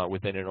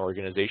within an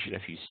organization.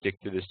 If you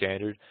stick to the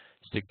standard,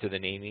 stick to the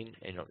naming,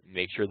 and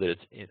make sure that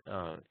it's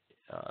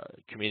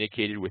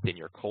communicated within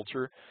your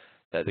culture,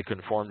 that the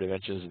conformed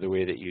dimensions is the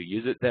way that you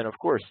use it, then of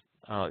course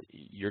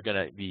you're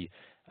going to be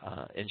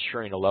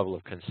ensuring a level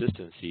of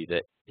consistency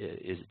that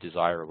is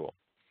desirable.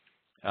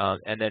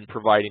 And then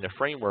providing a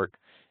framework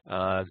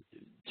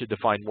to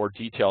define more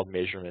detailed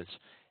measurements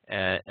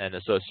and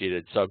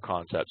associated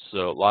subconcepts.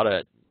 So a lot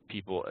of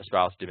people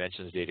espouse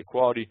dimensions data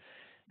quality,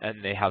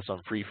 and they have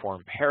some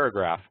free-form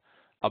paragraph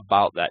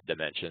about that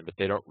dimension, but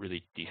they don't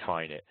really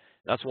define it.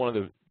 That's one of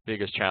the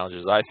biggest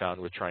challenges I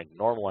found with trying to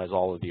normalize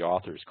all of the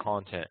author's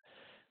content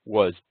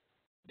was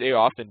they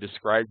often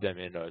described them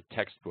in a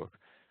textbook,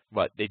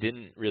 but they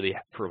didn't really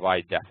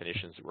provide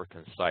definitions that were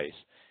concise,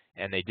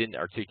 and they didn't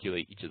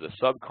articulate each of the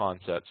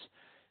sub-concepts,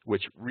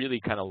 which really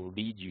kind of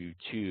lead you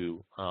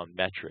to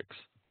metrics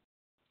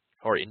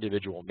or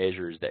individual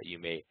measures that you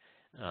may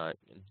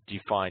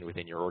define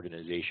within your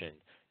organization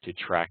to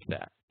track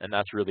that. And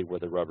that's really where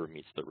the rubber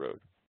meets the road.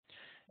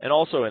 And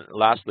also, and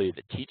lastly,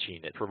 the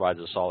teaching. It provides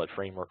a solid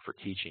framework for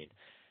teaching.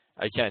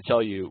 I can't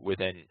tell you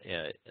within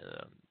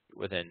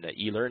the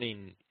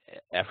e-learning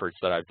efforts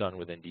that I've done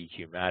within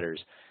DQ Matters,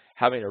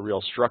 having a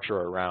real structure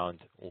around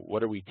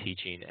what are we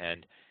teaching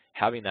and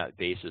having that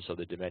basis of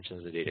the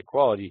dimensions of data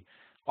quality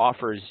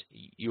offers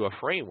you a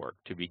framework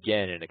to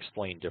begin and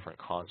explain different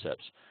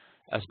concepts,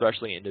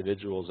 especially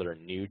individuals that are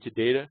new to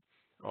data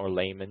or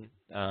laymen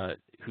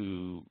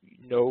who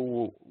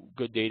know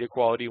good data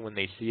quality when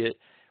they see it,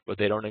 but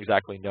they don't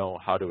exactly know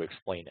how to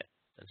explain it.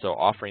 And so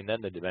offering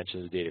them the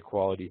dimensions of data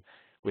quality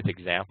with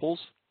examples,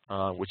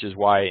 which is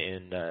why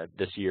in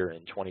this year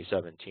in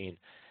 2017,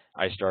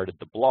 I started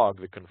the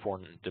blog, the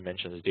Conformed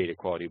Dimensions of Data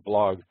Quality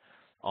blog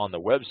on the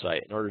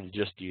website. In order to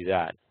just do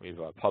that, we've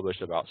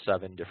published about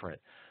 7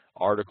 different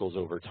articles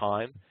over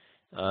time,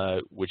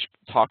 which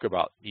talk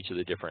about each of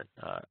the different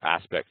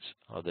aspects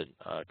of the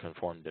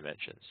conformed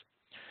dimensions.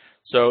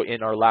 So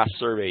in our last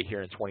survey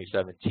here in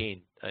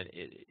 2017,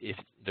 if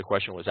the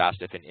question was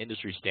asked if an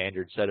industry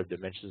standard set of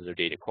dimensions of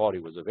data quality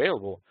was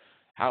available,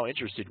 how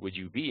interested would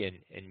you be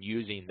in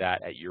using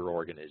that at your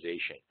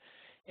organization?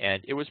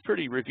 And it was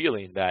pretty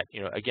revealing that,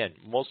 again,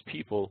 most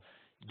people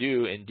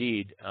do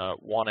indeed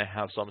want to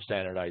have some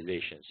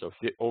standardization. So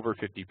over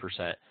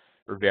 50%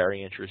 are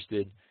very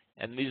interested,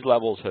 and these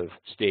levels have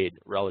stayed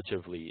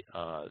relatively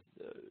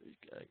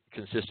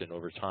consistent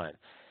over time,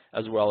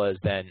 as well as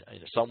then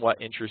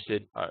somewhat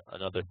interested,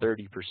 another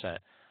 30%.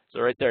 So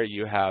right there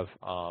you have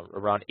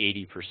around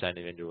 80% of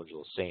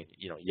individuals saying,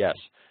 yes,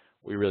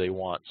 we really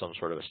want some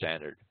sort of a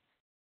standard.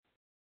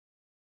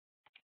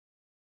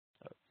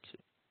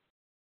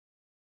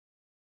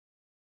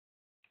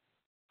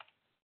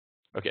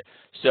 Okay,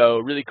 so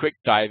really quick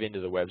dive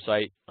into the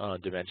website,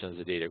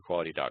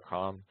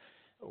 dimensionsofdataquality.com.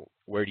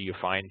 Where do you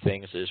find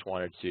things? I just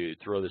wanted to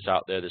throw this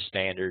out there, the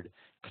standard,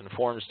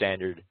 conform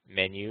standard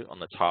menu on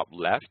the top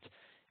left.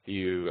 If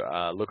you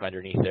look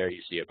underneath there,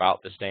 you see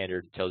about the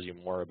standard. It tells you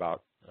more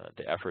about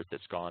the effort that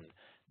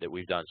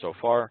we've done so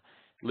far.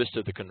 List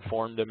of the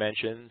conformed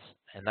dimensions,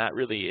 and that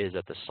really is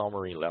at the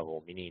summary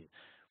level, meaning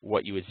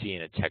what you would see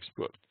in a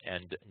textbook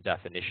and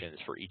definitions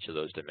for each of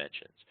those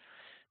dimensions.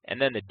 And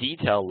then the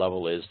detail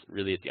level is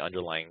really at the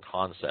underlying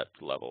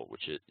concept level,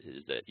 which is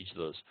each of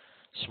those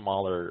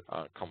smaller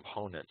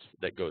components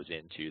that goes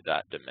into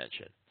that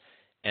dimension.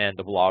 And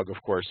the blog, of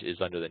course,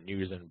 is under the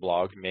news and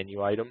blog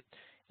menu item.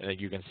 And then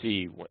you can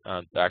see,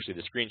 actually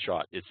the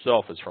screenshot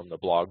itself is from the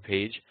blog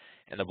page,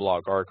 and the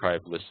blog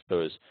archive lists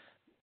those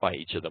by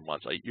each of the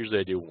months. Usually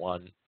I do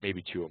 1,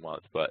 maybe 2 a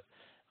month, but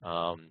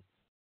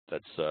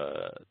that's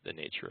the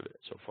nature of it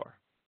so far.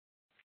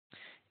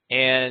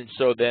 And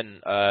so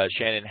then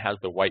Shannon has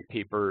the white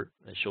paper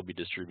that she'll be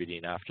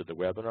distributing after the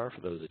webinar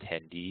for those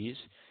attendees.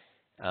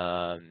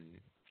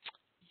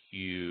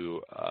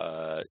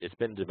 It's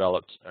been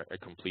developed or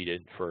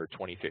completed for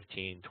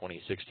 2015,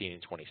 2016,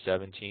 and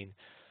 2017.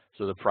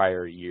 So the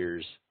prior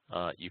years,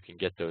 you can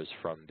get those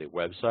from the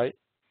website.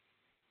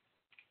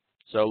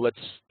 So let's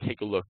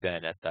take a look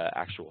then at the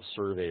actual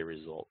survey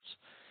results.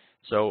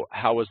 So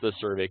how was the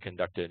survey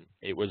conducted?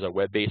 It was a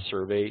web-based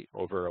survey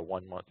over a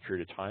 1-month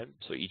period of time.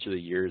 So each of the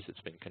years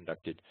it's been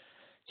conducted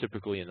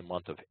typically in the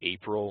month of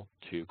April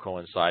to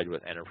coincide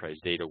with Enterprise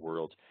Data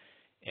World.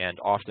 And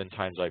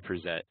oftentimes I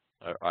present,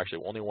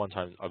 actually only one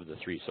time of the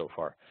 3 so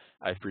far,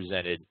 I've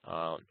presented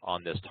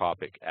on this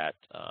topic at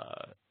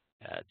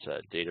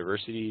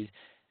Dataversity,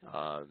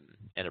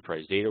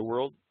 Enterprise Data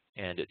World,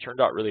 and it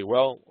turned out really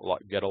well.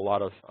 Get a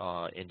lot of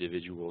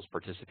individuals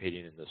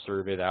participating in the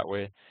survey that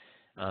way.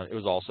 It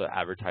was also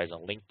advertised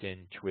on LinkedIn,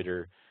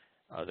 Twitter,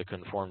 the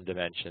Conformed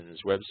Dimensions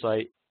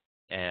website,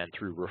 and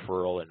through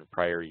referral and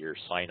prior year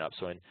sign-up.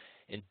 So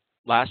in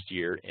last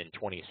year, in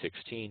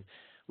 2016,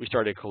 we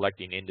started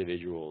collecting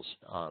individuals'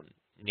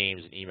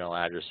 names and email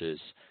addresses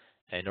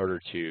in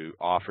order to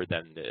offer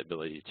them the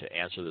ability to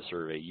answer the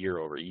survey year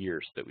over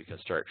year so that we can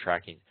start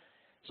tracking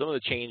some of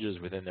the changes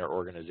within their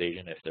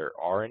organization, if there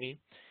are any,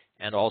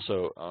 and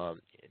also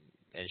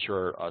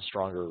ensure a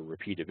stronger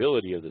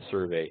repeatability of the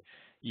survey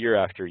year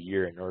after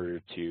year in order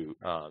to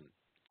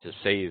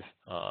save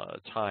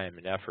time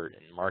and effort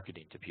in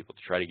marketing to people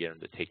to try to get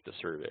them to take the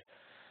survey.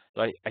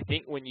 So I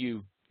think when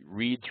you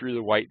read through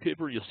the white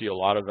paper, you'll see a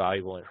lot of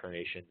valuable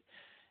information,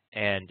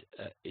 and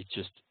it's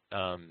just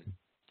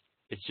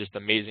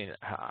amazing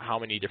how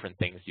many different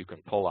things you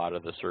can pull out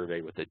of the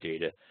survey with the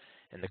data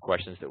and the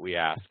questions that we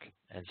ask.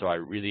 And so I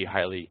really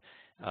highly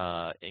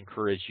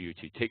encourage you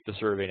to take the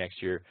survey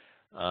next year.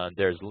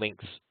 There's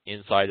links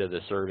inside of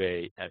the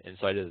survey,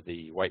 inside of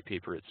the white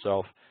paper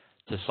itself,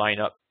 to sign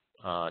up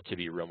to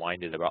be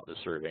reminded about the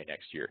survey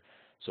next year.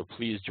 So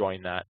please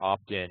join that,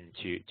 opt in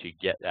to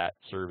get that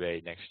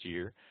survey next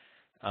year.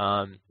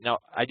 Now,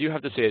 I do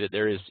have to say that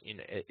there is,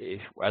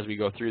 as we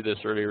go through the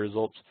survey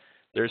results,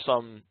 there's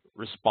some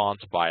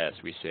response bias,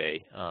 we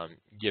say,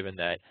 given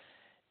that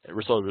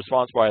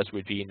response bias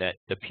would be that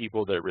the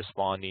people that are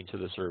responding to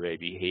the survey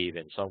behave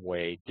in some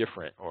way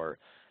different or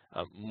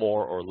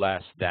more or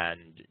less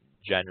than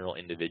general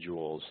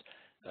individuals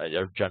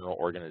or general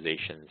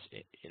organizations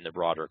in the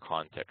broader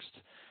context.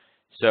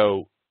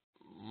 So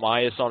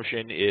my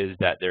assumption is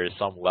that there is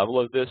some level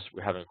of this.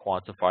 We haven't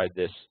quantified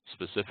this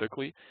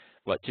specifically,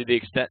 but to the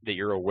extent that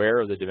you're aware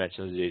of the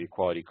dimensions of the data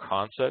quality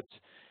concept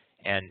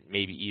and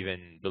maybe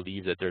even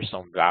believe that there's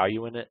some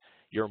value in it,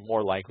 you're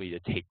more likely to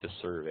take the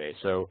survey.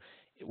 So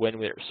when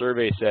the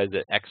survey says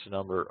that X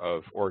number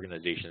of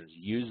organizations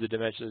use the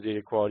dimensions of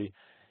data quality,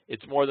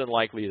 it's more than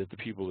likely that the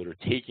people that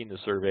are taking the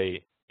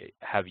survey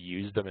have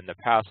used them in the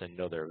past and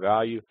know their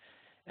value,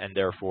 and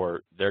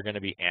therefore they're going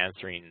to be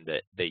answering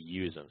that they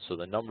use them. So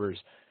the numbers,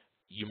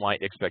 you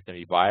might expect them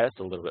to be biased,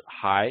 a little bit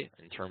high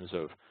in terms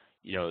of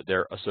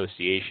their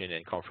association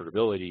and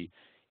comfortability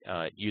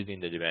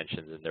using the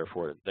dimensions, and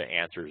therefore the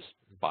answer's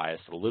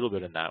biased a little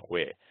bit in that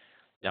way.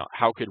 Now,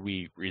 how could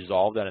we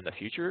resolve that in the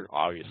future?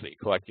 Obviously,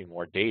 collecting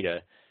more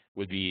data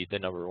would be the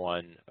number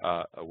one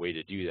way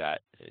to do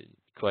that.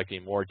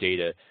 Collecting more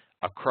data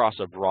across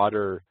a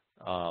broader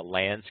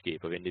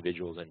landscape of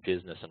individuals in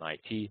business and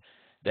IT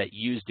that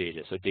use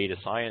data. So data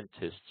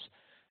scientists,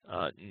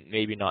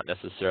 maybe not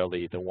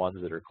necessarily the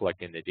ones that are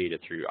collecting the data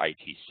through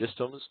IT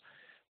systems,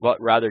 but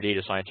rather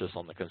data scientists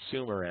on the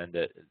consumer end,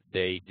 that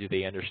do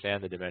they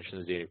understand the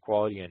dimensions of data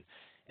quality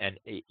and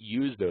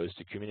use those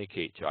to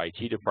communicate to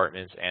IT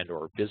departments and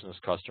or business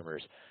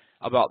customers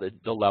about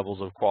the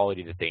levels of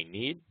quality that they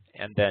need,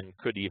 and then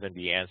could even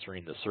be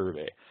answering the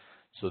survey.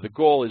 So the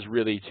goal is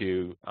really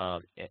to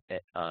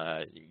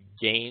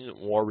gain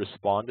more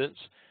respondents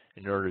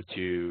in order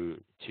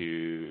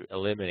to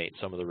eliminate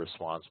some of the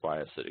response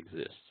bias that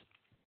exists.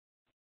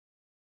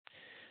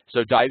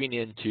 So diving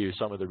into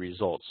some of the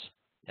results,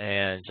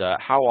 and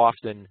how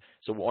often,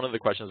 so one of the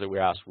questions that we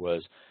asked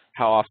was,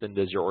 how often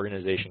does your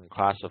organization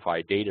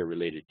classify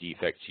data-related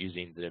defects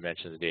using the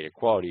dimensions of data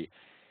quality?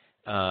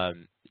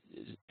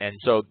 And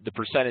so the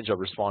percentage of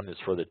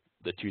respondents for the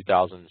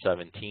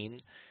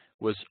 2017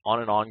 was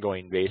on an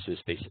ongoing basis,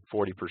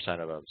 40%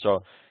 of them.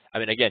 So, I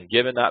mean, again,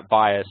 given that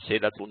bias, say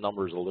that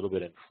number is a little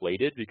bit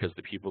inflated because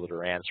the people that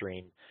are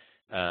answering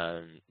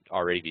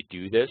already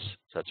do this.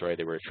 So that's why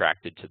they were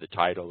attracted to the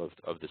title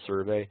of the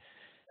survey.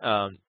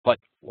 But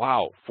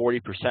wow,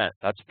 40%,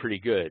 that's pretty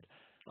good.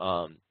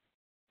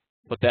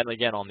 But then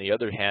again, on the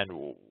other hand,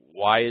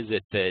 why is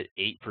it that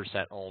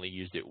 8% only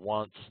used it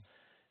once,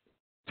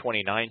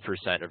 29%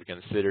 have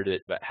considered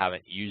it but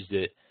haven't used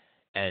it,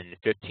 and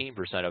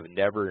 15% have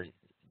never,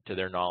 to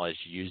their knowledge,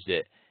 used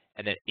it,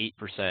 and then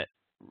 8%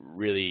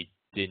 really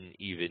didn't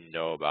even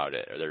know about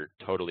it, or they're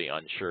totally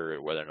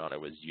unsure whether or not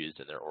it was used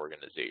in their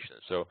organization.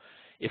 So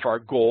if our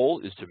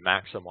goal is to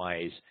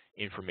maximize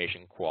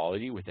information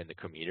quality within the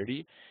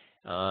community,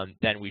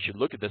 then we should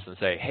look at this and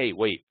say, hey,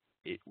 wait,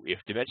 if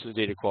dimensions of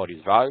data quality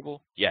is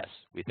valuable, yes,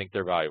 we think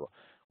they're valuable.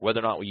 Whether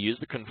or not we use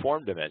the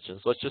conformed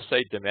dimensions, let's just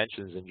say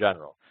dimensions in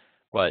general,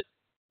 but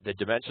the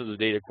dimensions of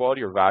data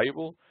quality are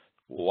valuable,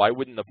 why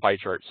wouldn't the pie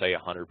chart say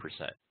 100%?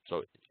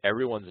 So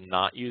everyone's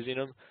not using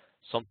them,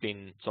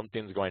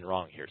 something's going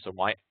wrong here. So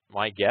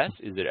my guess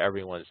is that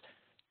everyone's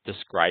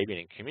describing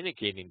and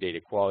communicating data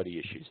quality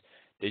issues.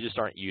 They just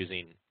aren't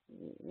using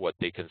what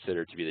they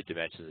consider to be the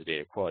dimensions of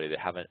data quality. They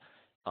haven't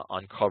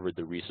uncovered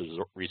the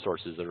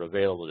resources that are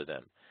available to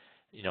them.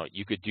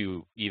 You could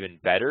do even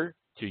better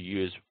to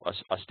use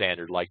a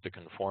standard like the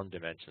conformed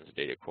dimensions of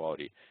data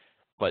quality.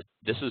 But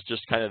this is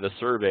just kind of the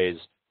survey's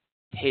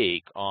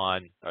take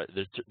on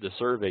the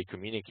survey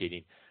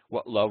communicating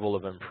what level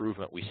of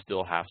improvement we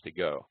still have to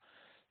go.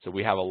 So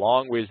we have a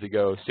long ways to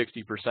go,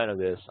 60% of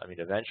this. I mean,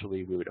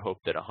 eventually we would hope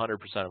that 100%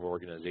 of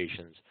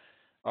organizations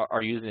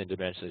are using the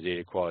dimensions of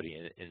data quality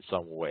in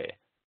some way.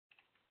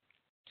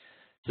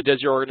 So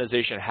does your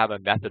organization have a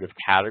method of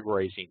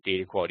categorizing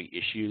data quality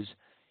issues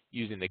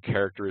using the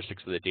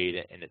characteristics of the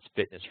data and its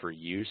fitness for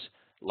use,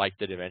 like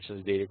the dimensions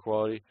of data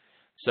quality?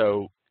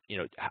 So,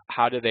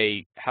 how do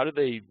they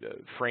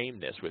frame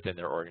this within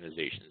their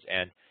organizations,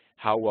 and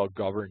how well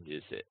governed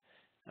is it?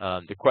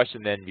 The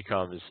question then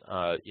becomes,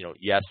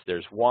 yes,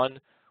 there's one,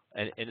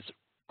 and it's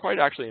quite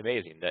actually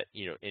amazing that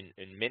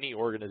in many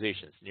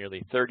organizations,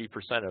 nearly 30%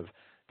 of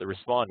the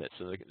respondents.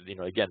 So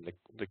again,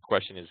 the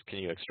question is, can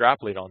you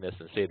extrapolate on this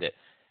and say that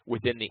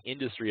within the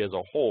industry as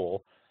a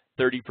whole,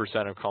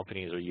 30% of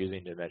companies are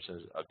using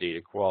dimensions of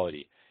data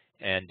quality,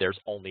 and there's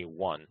only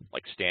one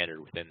like standard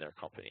within their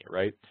company,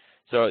 right?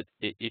 So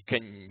it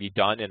can be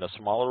done in a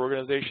smaller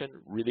organization,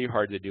 really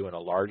hard to do in a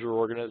larger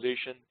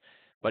organization,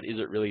 but is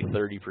it really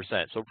 30%?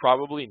 So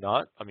probably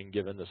not, I mean,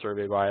 given the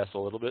survey bias a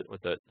little bit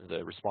with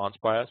the response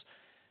bias,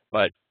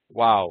 but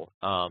wow,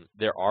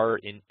 there are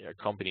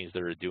companies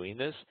that are doing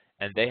this,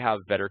 and they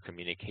have better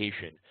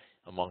communication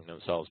among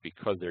themselves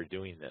because they're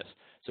doing this.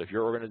 So if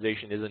your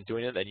organization isn't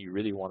doing it, then you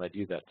really want to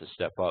do that to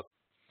step up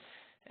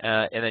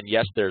And then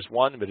yes, there's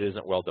one, but it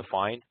isn't well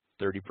defined.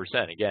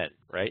 30% again,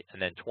 right?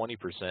 And then 20%,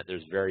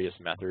 there's various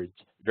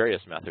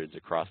methods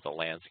across the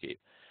landscape.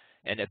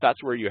 And if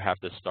that's where you have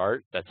to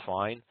start, that's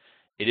fine.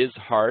 It is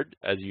hard,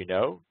 as you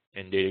know,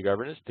 in data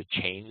governance to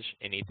change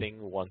anything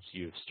once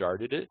you've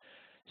started it.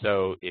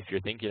 So if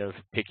you're thinking of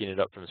picking it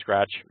up from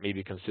scratch,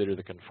 maybe consider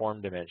the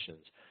conformed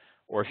dimensions.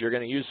 Or if you're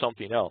going to use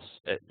something else,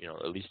 at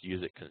least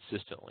use it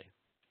consistently.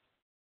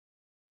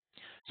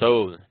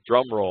 So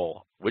drum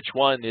roll, which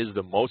one is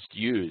the most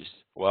used?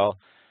 Well,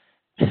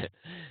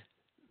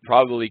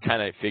 probably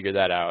kind of figure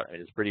that out,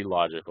 and it's pretty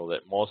logical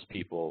that most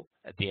people,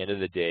 at the end of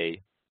the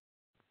day,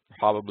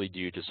 probably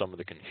due to some of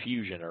the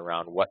confusion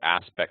around what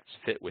aspects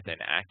fit within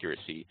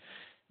accuracy,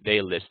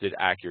 they listed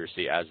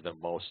accuracy as the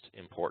most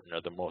important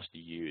or the most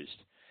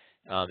used.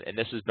 And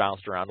this has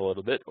bounced around a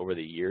little bit over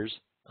the years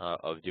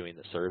of doing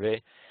the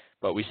survey,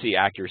 but we see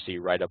accuracy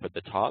right up at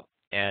the top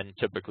and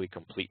typically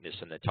completeness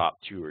in the top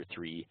 2 or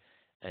 3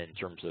 in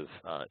terms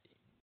of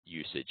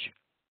usage.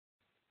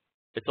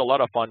 It's a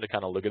lot of fun to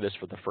kind of look at this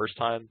for the first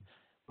time,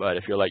 but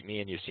if you're like me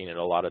and you've seen it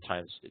a lot of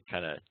times, it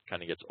kind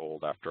of gets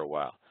old after a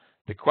while.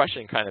 The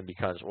question kind of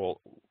becomes,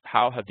 well,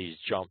 how have these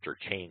jumped or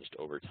changed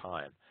over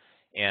time?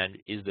 And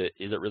is it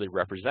really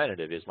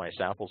representative? Is my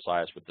sample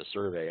size with the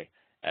survey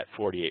at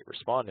 48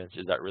 respondents,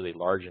 is that really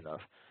large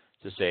enough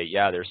to say,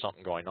 yeah, there's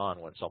something going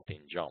on when something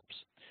jumps?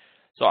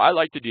 So I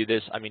like to do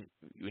this. I mean,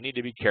 we need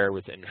to be careful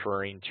with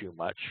inferring too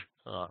much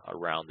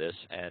around this,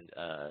 and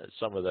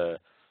some of the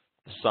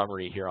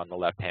summary here on the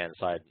left-hand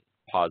side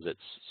posits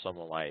some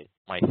of my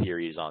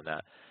theories on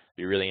that.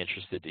 Be really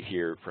interested to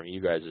hear from you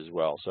guys as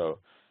well. So,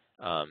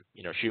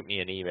 shoot me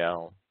an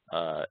email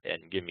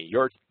and give me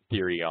your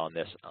theory on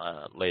this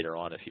later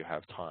on if you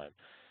have time.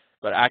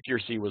 But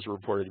accuracy was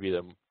reported to be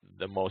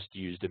the most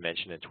used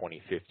dimension in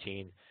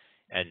 2015,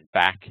 and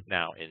back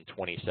now in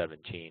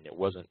 2017. It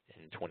wasn't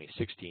in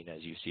 2016,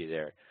 as you see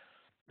there.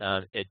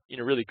 It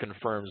really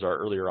confirms our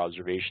earlier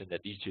observation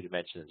that these two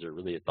dimensions are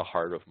really at the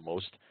heart of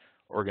most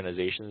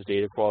organizations'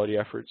 data quality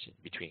efforts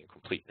between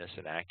completeness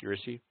and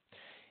accuracy.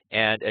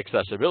 And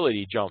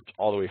accessibility jumped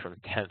all the way from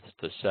 10th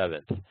to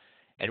 7th.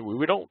 And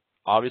we don't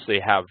obviously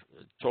have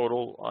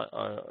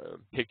total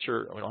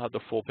picture, we don't have the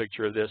full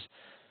picture of this,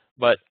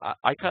 but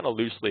I kind of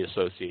loosely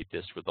associate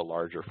this with a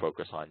larger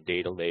focus on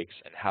data lakes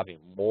and having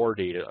more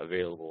data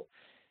available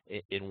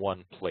in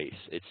one place.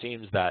 It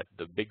seems that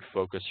the big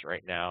focus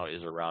right now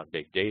is around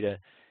big data,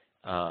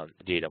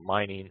 data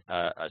mining,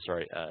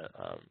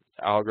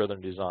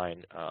 algorithm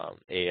design,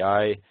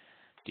 AI,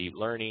 deep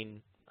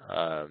learning,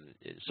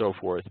 so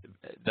forth.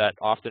 That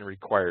often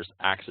requires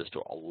access to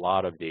a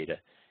lot of data,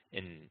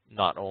 in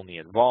not only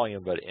in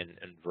volume but in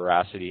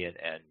veracity and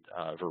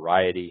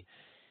variety.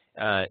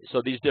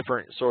 So these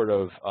different sort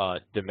of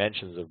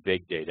dimensions of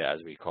big data,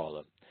 as we call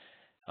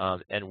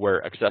them, and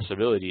where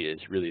accessibility is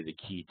really the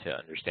key to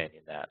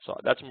understanding that. So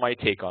that's my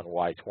take on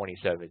why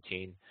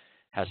 2017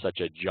 has such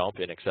a jump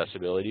in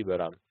accessibility,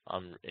 but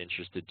I'm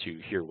interested to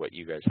hear what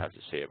you guys have to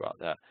say about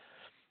that.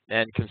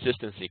 And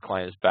consistency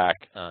climbs back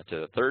to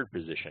the 3rd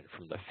position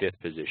from the 5th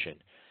position.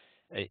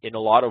 In a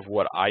lot of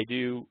what I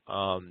do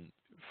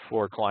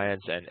for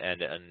clients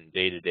and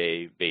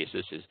day-to-day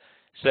basis is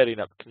setting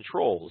up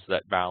controls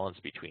that balance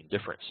between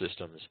different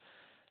systems,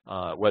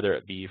 whether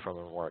it be from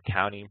a more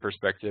accounting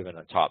perspective and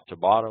a top to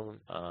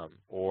bottom,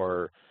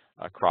 or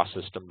a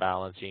cross-system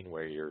balancing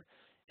where you're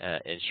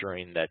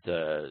ensuring that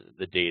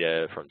the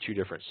data from 2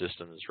 different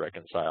systems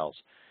reconciles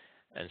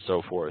and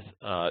so forth.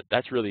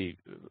 That's really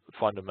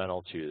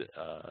fundamental to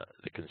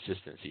the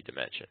consistency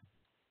dimension.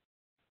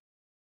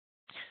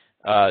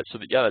 Yeah,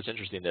 that's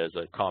interesting. There's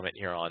a comment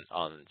here on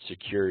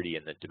security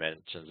and the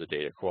dimensions of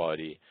data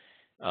quality.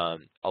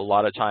 A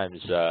lot of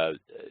times,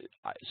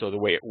 so the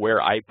way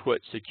where I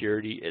put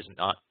security is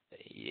not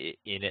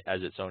in it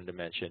as its own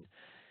dimension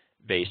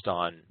based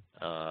on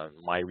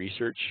my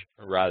research,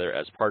 rather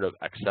as part of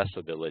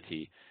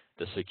accessibility,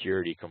 the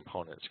security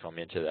components come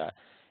into that.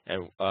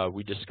 And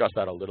we discussed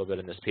that a little bit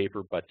in this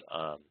paper, but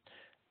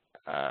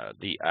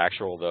the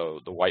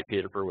white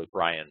paper with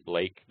Brian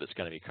Blake that's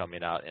going to be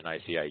coming out in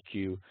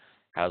ICIQ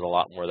has a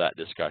lot more of that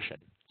discussion.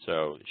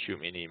 So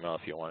shoot me an email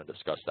if you want to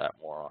discuss that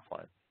more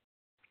offline.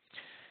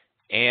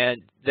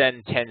 And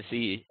then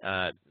 10C,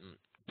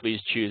 please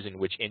choose in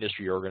which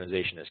industry or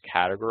organization is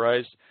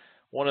categorized.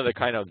 One of the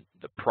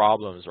the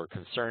problems or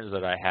concerns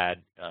that I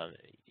had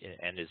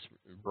and is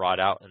brought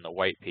out in the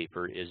white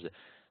paper is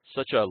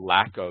such a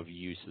lack of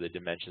use of the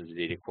dimensions of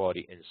data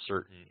quality in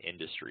certain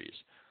industries.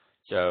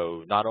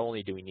 So not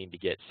only do we need to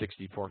get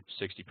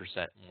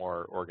 60%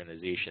 more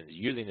organizations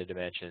using the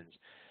dimensions,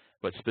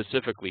 but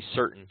specifically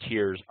certain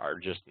tiers are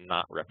just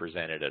not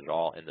represented at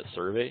all in the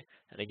survey.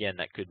 And again,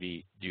 that could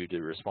be due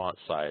to response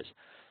size.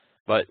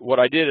 But what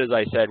I did is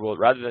I said, well,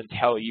 rather than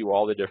tell you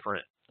all the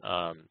different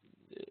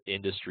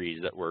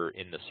industries that were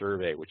in the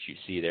survey, which you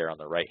see there on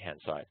the right-hand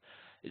side,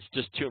 it's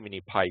just too many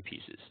pie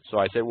pieces. So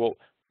I said, well,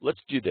 let's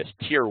do this.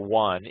 Tier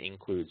 1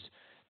 includes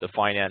the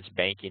finance,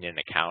 banking, and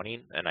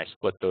accounting, and I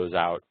split those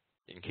out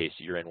in case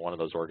you're in one of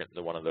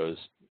those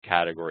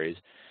categories.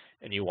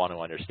 and you want to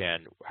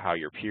understand how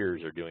your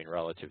peers are doing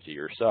relative to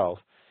yourself,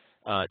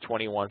 21%,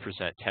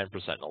 10%,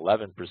 and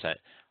 11%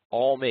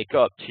 all make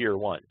up Tier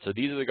 1. So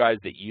these are the guys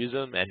that use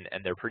them, and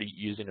they're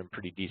using them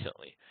pretty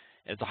decently.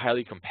 And it's a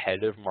highly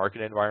competitive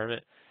market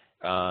environment,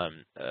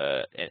 and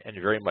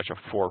very much a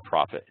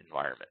for-profit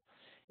environment.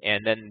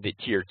 And then the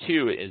Tier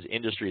 2 is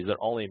industries that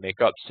only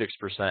make up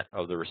 6%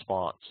 of the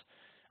responses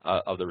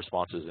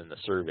in the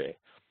survey.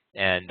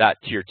 And that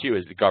Tier 2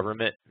 is the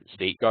government,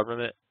 state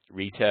government,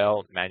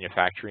 retail,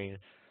 manufacturing,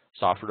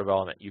 software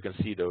development. You can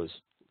see those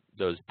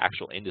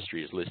actual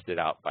industries listed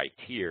out by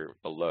tier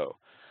below.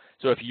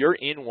 So if you're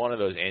in one of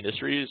those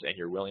industries and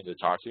you're willing to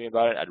talk to me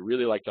about it, I'd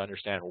really like to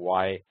understand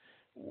what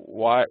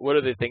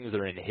are the things that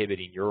are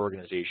inhibiting your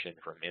organization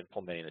from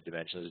implementing the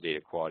dimensions of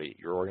data quality at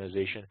your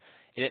organization.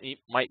 And it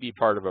might be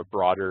part of a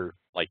broader,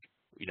 like,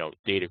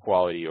 data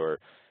quality or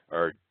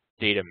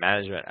data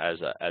management as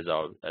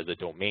a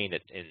domain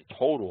that in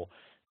total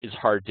is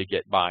hard to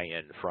get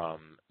buy-in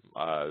from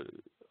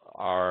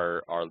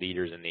our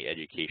leaders in the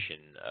education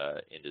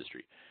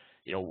industry.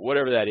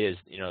 Whatever that is,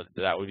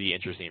 that would be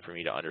interesting for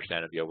me to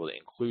understand and be able to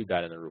include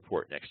that in the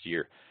report next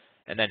year,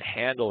 and then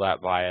handle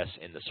that bias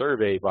in the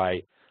survey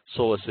by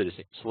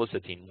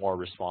soliciting more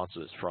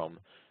responses from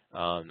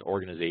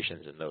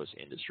organizations in those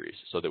industries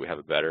so that we have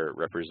a better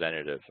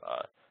representative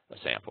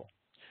sample.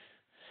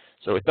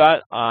 So with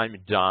that, I'm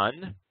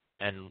done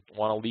and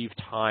want to leave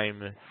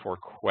time for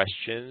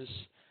questions.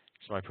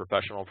 It's my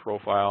professional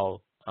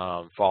profile.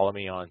 Follow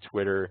me on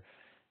Twitter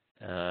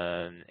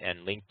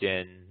and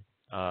LinkedIn.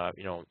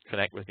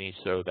 Connect with me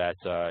so that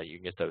you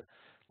can get the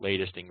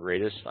latest and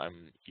greatest.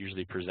 I'm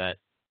usually present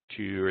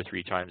 2 or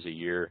 3 times a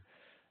year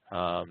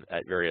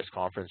at various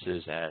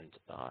conferences and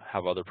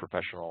have other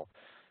professional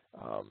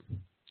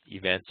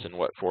events and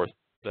what forth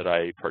that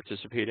I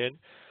participate in.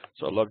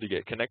 So I'd love to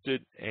get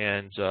connected.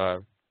 And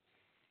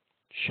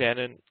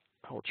Shannon,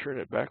 I'll turn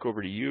it back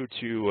over to you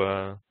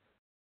to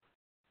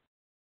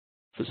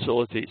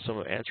facilitate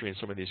answering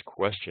some of these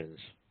questions.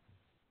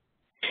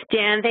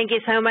 Dan, thank you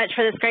so much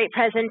for this great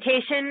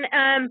presentation.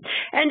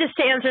 And just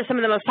to answer some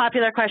of the most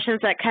popular questions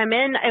that come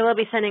in, I will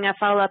be sending a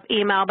follow-up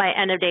email by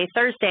end of day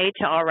Thursday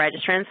to all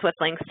registrants with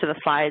links to the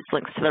slides,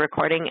 links to the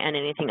recording, and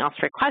anything else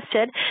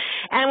requested.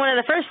 And one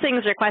of the first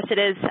things requested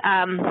is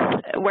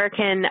where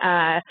can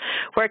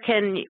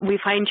we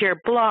find your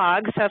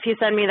blog? So if you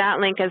send me that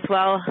link as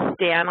well,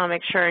 Dan, I'll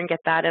make sure and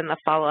get that in the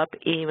follow-up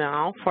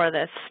email for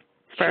this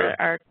for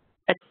our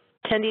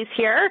attendees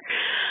here.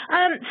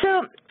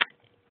 So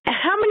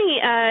how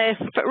many,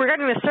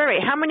 regarding the survey,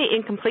 how many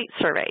incomplete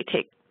survey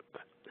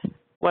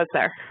was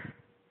there?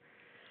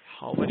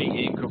 How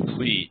many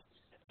incomplete?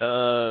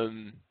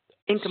 Incomplete.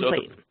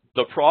 So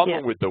the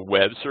problem with the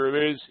web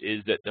surveys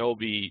is that there'll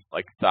be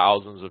like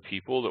thousands of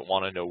people that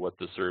want to know what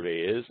the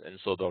survey is, and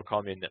so they'll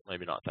come in,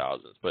 maybe not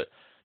thousands, but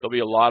there'll be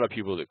a lot of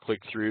people that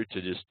click through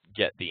to just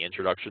get the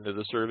introduction to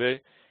the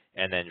survey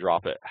and then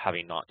drop it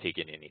having not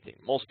taken anything.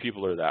 Most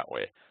people are that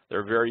way. There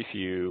are very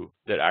few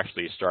that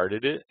actually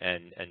started it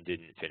and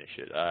didn't finish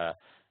it. I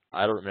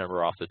don't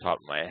remember off the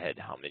top of my head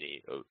how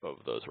many of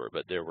those were,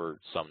 but there were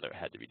some that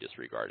had to be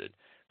disregarded.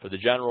 For the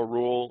general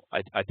rule,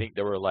 I think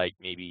there were like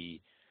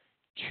maybe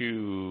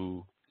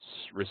 2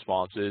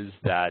 responses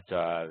that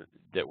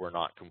were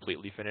not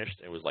completely finished.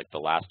 It was like the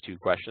last 2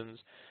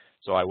 questions.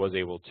 So I was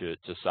able to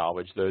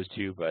salvage those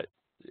 2, but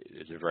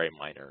it's a very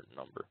minor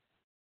number.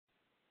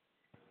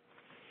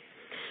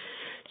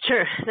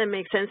 Sure, that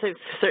makes sense. I've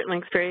certainly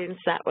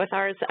experienced that with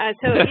ours. So,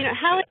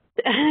 how is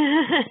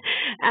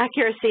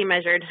accuracy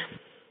measured?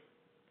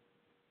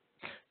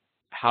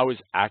 How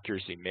is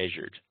accuracy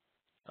measured?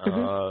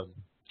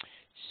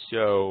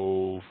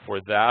 So for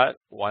that,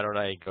 why don't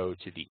I go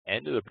to the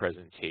end of the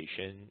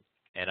presentation,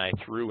 and I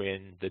threw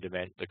in the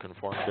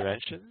conformed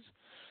dimensions.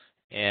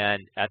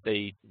 And at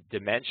the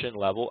dimension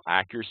level,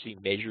 accuracy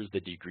measures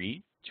the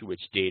degree to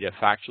which data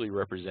factually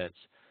represents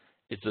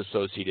its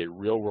associated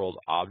real-world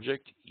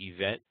object,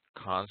 event,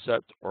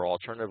 concept, or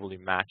alternatively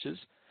matches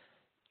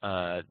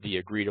the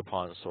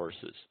agreed-upon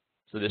sources.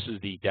 So this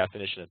is the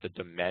definition at the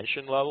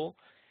dimension level.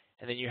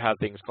 And then you have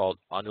things called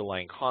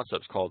underlying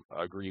concepts called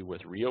agree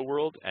with real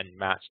world and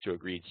match to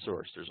agreed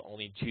source. There's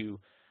only 2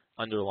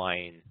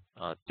 underlying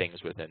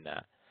things within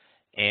that.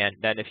 And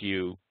then if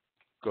you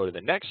go to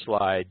the next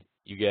slide,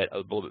 you get a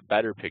little bit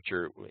better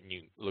picture when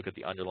you look at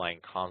the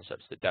underlying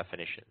concepts, the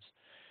definitions.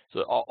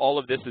 So all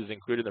of this is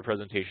included in the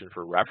presentation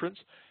for reference,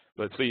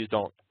 but please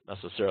don't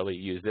necessarily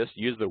use this.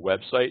 Use the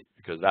website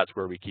because that's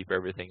where we keep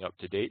everything up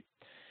to date.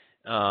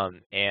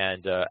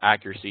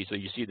 Accuracy, so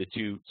you see the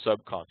 2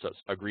 sub-concepts,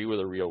 agree with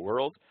the real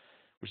world,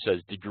 which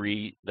says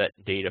degree that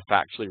data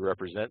factually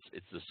represents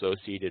its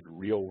associated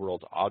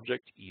real-world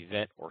object,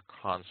 event, or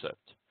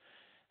concept.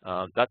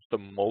 That's the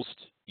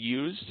most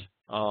used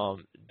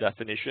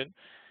definition.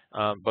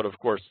 But of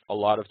course, a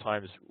lot of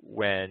times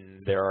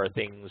when there are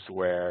things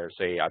where,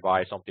 say, I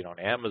buy something on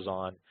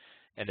Amazon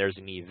and there's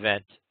an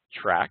event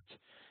tracked,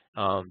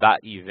 that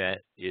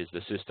event is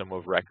the system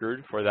of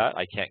record for that.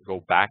 I can't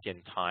go back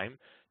in time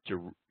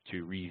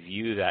to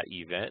review that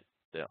event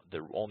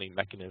the only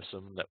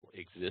mechanism that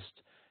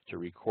exists to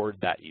record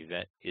that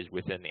event is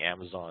within the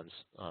Amazon's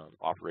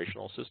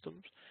operational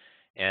systems.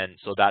 And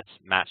so that's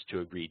matched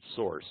to agreed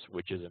source,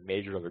 which is a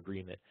measure of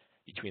agreement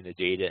between the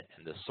data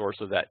and the source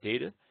of that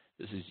data.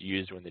 This is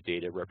used when the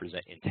data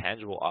represent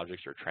intangible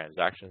objects or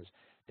transactions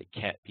that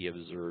can't be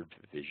observed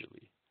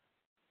visually.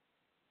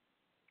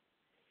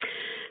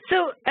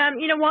 So,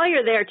 while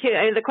you're there too,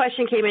 the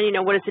question came in,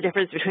 what is the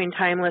difference between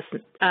timeliness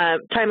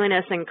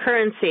and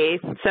currency?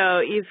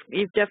 So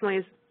you've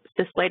definitely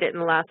displayed it in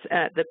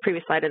the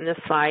previous slide and this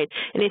slide.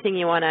 Anything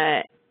you want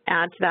to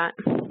add to that?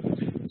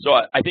 So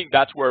I think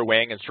that's where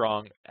Wang and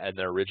Strong and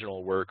their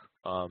original work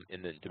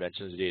in the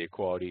dimensions of data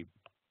quality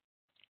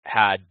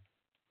had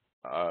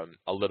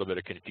a little bit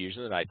of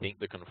confusion, and I think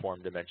the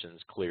conformed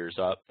dimensions clears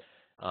up.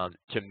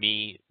 To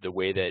me, the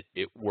way that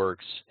it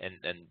works,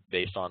 and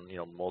based on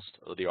most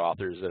of the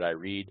authors that I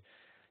read,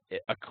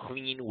 a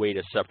clean way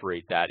to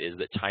separate that is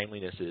that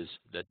timeliness is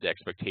the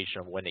expectation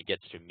of when it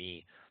gets to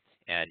me,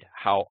 and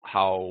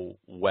how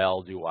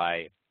well do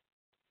I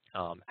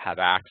have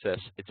access.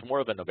 It's more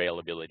of an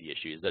availability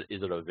issue.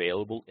 Is it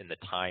available in the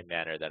time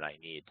manner that I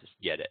need to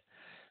get it?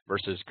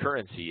 Versus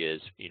currency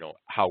is,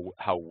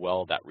 how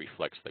well that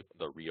reflects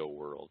the real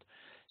world.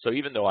 So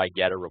even though I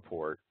get a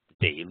report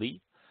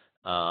daily,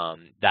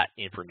 that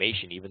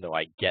information, even though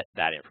I get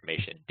that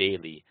information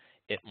daily,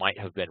 it might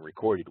have been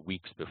recorded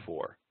weeks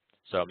before.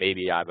 So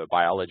maybe I have a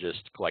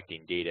biologist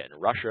collecting data in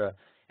Russia,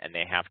 and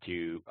they have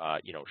to,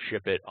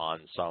 ship it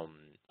on some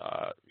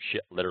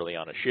literally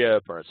on a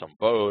ship or some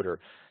boat, or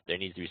there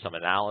needs to be some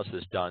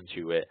analysis done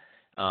to it.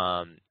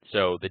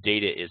 So the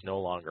data is no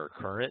longer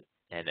current,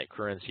 and that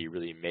currency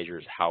really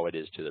measures how it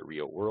is to the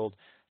real world.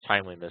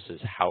 Timeliness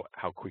is how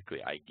quickly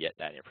I get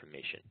that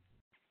information.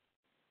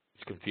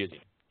 It's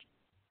confusing.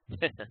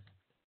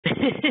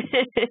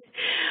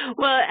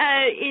 Well,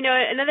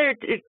 another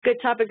good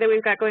topic that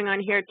we've got going on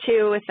here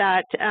too with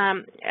that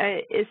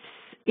is,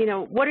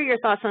 what are your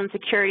thoughts on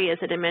security as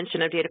a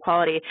dimension of data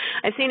quality?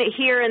 I've seen it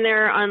here and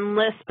there on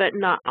lists, but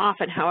not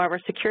often. However,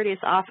 security is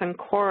often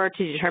core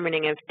to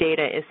determining if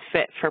data is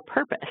fit for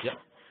purpose.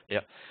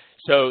 Yeah.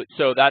 So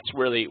that's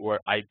really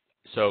where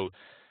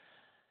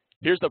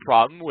here's the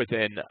problem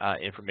within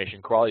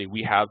information quality.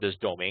 We have this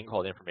domain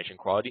called information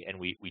quality, and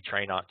we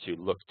try not to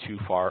look too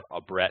far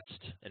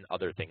abreast in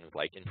other things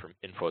like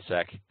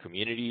InfoSec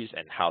communities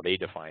and how they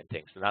define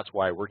things. And that's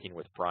why working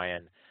with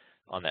Brian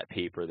on that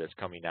paper that's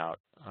coming out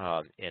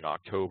in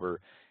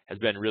October has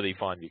been really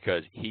fun,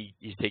 because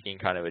he's taking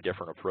kind of a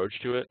different approach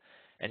to it,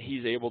 and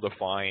he's able to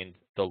find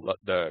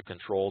the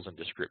controls and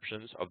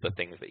descriptions of the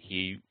things that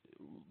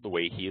the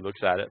way he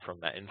looks at it from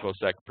that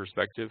InfoSec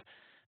perspective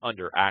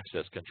under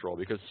access control,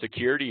 because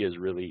security is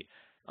really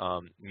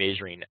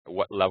measuring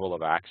what level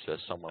of access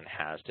someone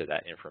has to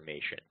that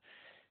information.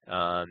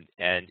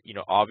 And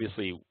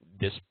obviously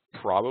this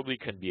probably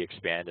can be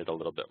expanded a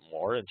little bit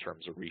more in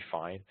terms of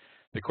refine.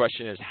 The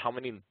question is, how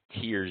many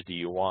tiers do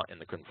you want in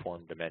the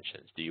conformed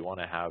dimensions? Do you want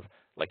to have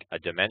like a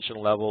dimension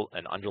level,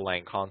 an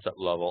underlying concept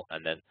level,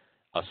 and then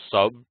a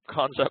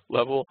sub-concept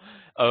level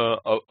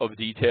of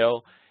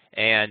detail?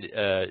 And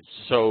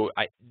so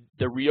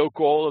the real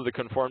goal of the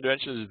conformed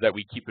dimensions is that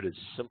we keep it as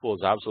simple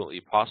as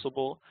absolutely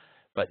possible,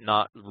 but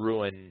not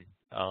ruin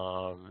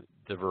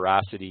the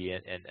veracity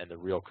and the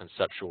real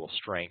conceptual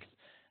strength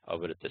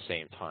of it at the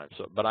same time.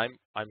 So, but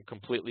I'm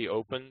completely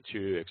open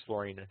to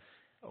exploring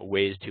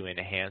ways to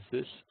enhance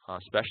this,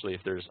 especially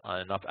if there's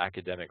enough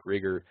academic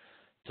rigor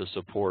to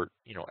support,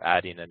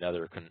 adding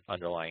another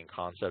underlying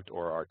concept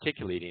or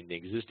articulating the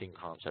existing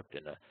concept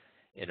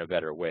in a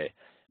better way.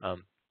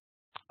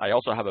 I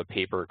also have a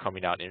paper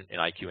coming out in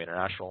IQ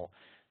International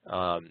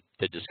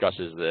that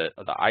discusses the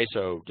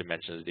ISO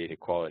dimensions of data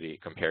quality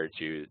compared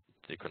to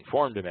the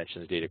conformed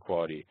dimensions of data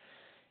quality,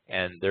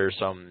 and there's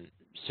some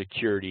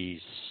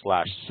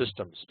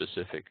security/system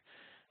specific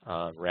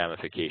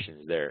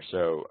ramifications there.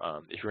 So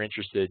if you're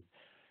interested,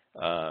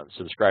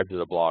 subscribe to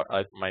the blog.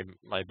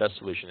 My best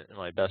solution,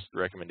 my best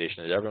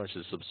recommendation is everyone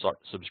should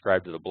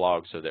subscribe to the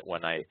blog, so that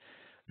when I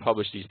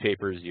publish these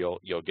papers, you'll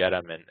get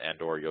them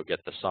and or you'll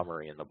get the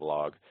summary in the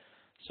blog,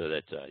 so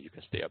that you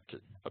can stay up to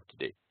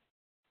date.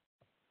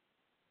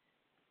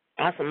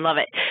 Awesome, love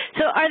it.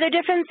 So are there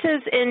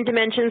differences in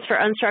dimensions for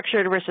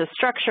unstructured versus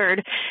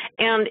structured,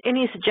 and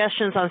any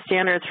suggestions on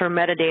standards for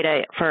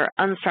metadata for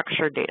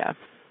unstructured data?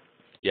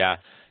 Yeah,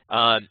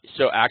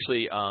 so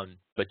actually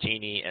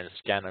Battini and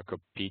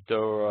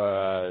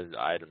Scanacopito,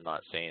 I'm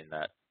not saying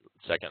that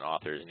second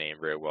author's name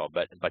very well,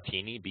 but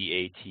Battini,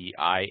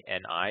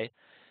 B-A-T-I-N-I,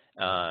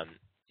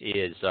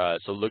 is, so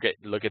look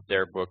at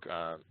their book,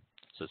 so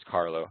it's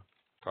Carlo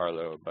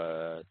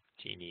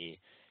Battini,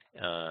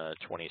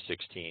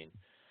 2016.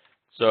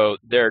 So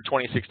their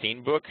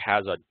 2016 book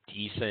has a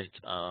decent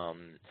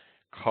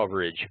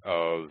coverage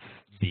of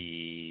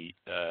the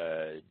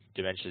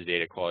dimensions of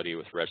data quality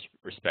with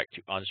respect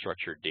to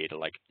unstructured data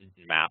like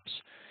maps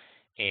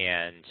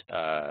and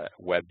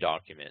web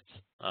documents.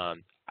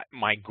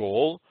 My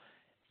goal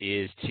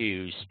is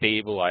to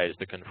stabilize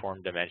the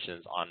conformed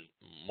dimensions on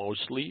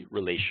mostly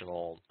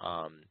relational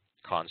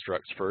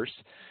constructs first,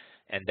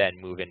 and then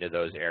move into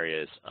those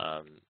areas.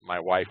 My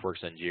wife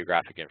works in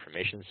geographic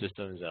information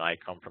systems, and I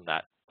come from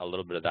a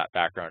little bit of that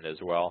background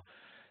as well.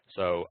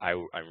 So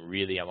I'm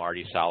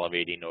already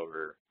salivating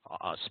over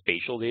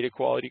spatial data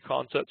quality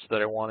concepts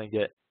that I want to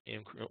get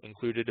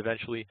included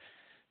eventually.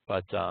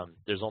 But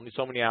there's only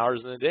so many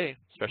hours in the day,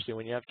 especially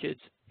when you have kids.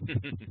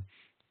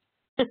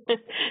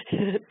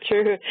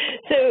 True.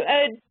 So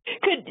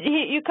could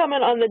you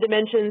comment on the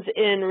dimensions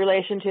in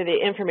relation to the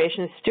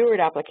information steward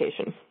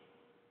application?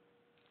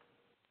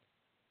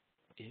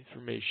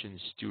 Information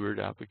steward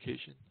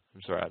application?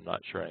 I'm sorry, I'm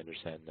not sure I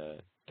understand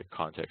the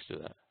context of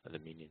that, of the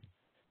meaning.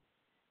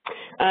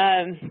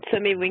 So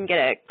maybe we can get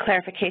a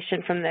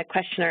clarification from the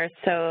questioner.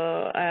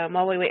 So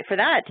while we wait for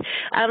that,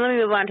 let me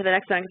move on to the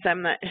next one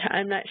because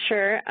I'm not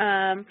sure.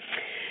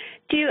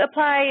 Do you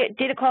apply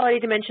data quality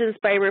dimensions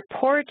by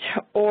report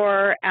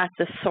or at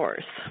the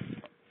source?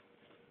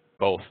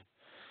 Both.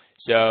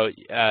 So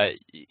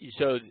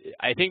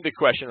I think the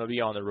question will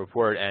be on the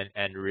report,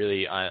 and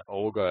really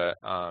Olga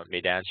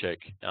Maidanchik,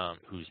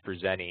 who's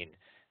presenting,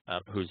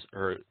 who's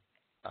her,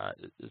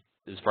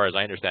 as far as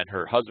I understand,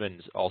 her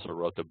husband also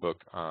wrote the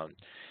book,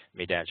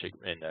 Maidanchik,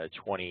 in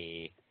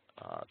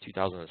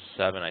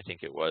 2007, I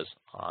think it was,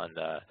 on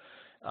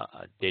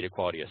data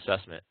quality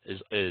assessment.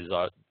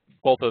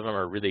 Both of them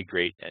are really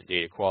great at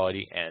data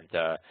quality, and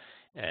so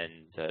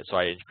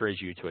I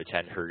encourage you to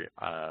attend her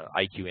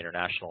IQ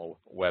International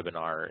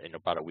webinar in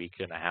about a week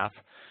and a half.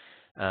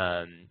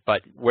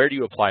 But where do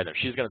you apply them?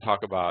 She's going to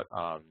talk about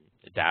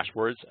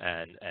dashboards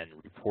and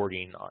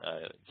reporting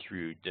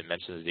through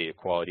dimensions of data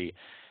quality.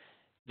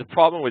 The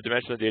problem with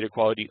dimensions of data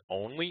quality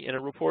only in a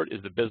report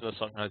is the business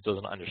sometimes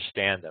doesn't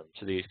understand them.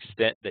 To the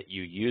extent that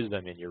you use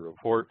them in your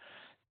report,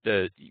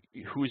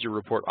 who's your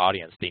report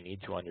audience? They need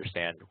to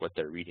understand what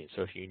they're reading.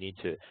 So if you need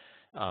to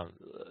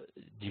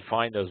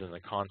define those in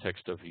the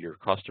context of your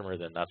customer,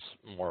 then that's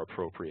more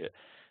appropriate.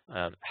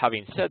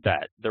 Having said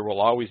that, there will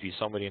always be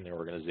somebody in the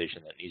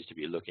organization that needs to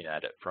be looking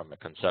at it from a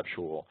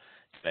conceptual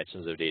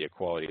dimensions of data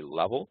quality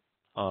level,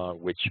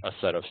 which a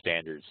set of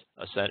standards,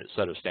 a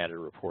set of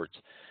standard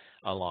reports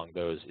along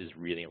those is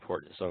really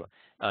important. So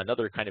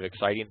another kind of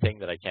exciting thing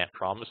that I can't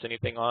promise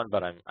anything on,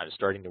 but I'm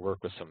starting to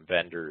work with some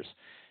vendors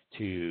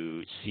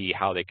to see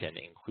how they can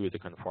include the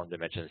conformed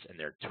dimensions in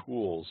their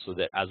tools, so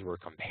that as we're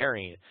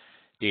comparing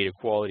data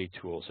quality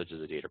tools such as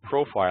a data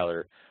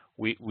profiler,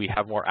 we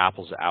have more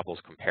apples to apples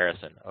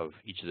comparison of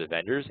each of the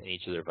vendors and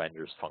each of their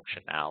vendors'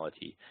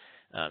 functionality.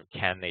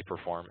 Can they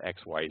perform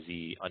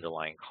XYZ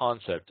underlying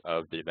concept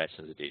of the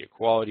dimensions of data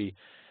quality,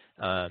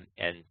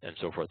 and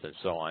so forth and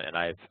so on. And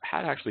I've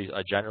had actually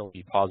a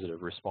generally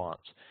positive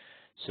response.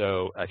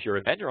 So if you're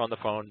a vendor on the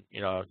phone,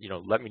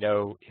 let me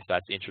know if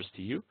that's interest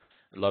to you.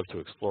 I'd love to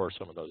explore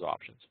some of those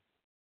options.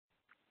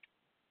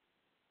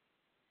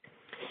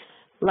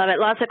 Love it.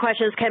 Lots of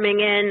questions coming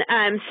in.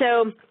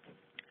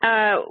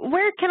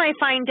 Where can I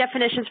find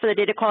definitions for the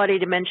data quality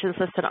dimensions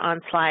listed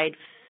on slide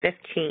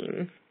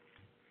 15?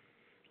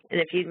 And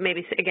if you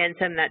maybe, again,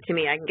 send that to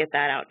me, I can get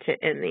that out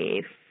in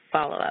the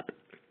follow-up.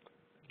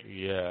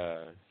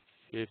 Yeah,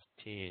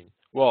 15.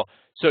 Well,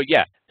 so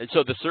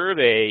the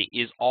survey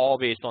is all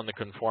based on the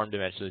conformed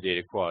dimensions of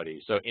data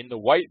quality. So in the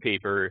white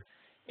paper,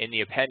 in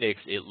the appendix,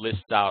 it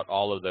lists out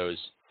all of those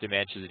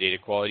dimensions of data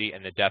quality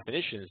and the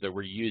definitions that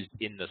were used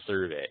in the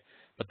survey.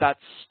 But that's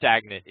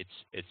stagnant,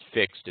 it's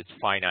fixed, it's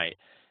finite,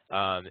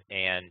 and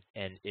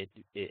it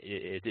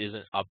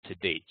isn't up to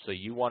date. So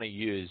you want to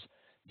use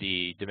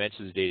the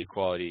dimensions of data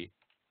quality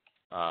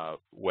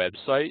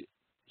website.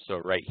 So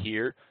right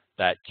here,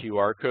 that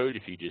QR code,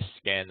 if you just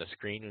scan the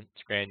screen and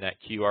scan that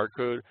QR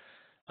code,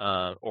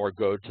 or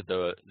go to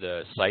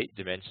the site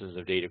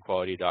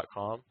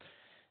dimensionsofdataquality.com,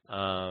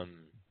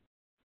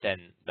 then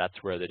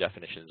that's where the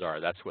definitions are.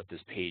 That's what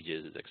this page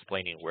is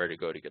explaining where to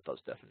go to get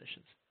those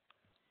definitions.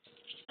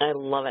 I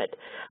love it.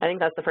 I think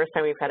that's the first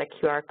time we've had a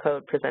QR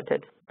code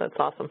presented. That's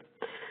awesome.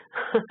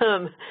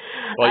 Well,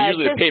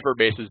 usually the paper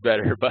base is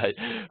better, but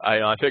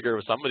I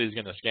figure somebody's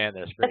going to scan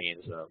their screen,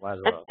 so might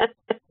as well.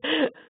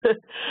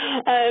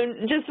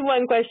 Just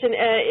one question.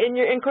 In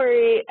your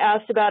inquiry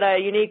asked about a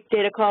unique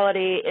data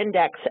quality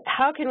index.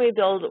 How can we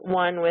build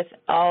one with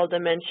all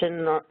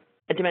dimensions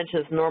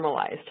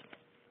normalized?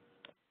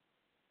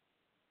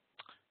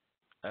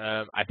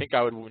 I think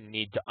I would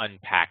need to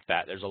unpack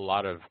that. There's a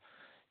lot of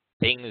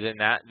things in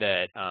that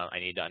I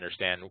need to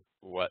understand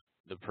what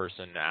the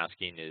person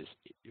asking is,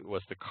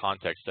 what's the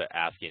context to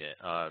asking it.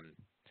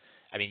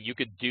 I mean, you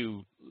could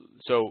do,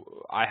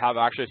 so I have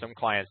actually some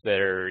clients that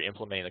are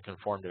implementing the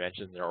conformed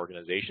dimensions in their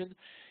organization,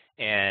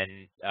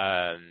 and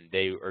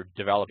they are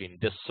developing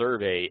this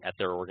survey at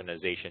their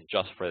organization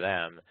just for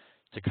them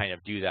to kind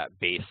of do that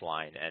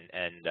baseline.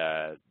 And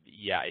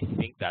yeah, I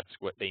think that's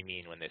what they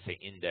mean when they say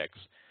index,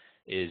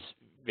 is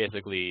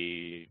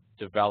basically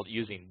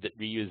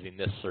reusing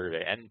this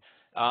survey. And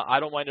I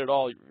don't mind at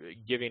all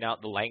giving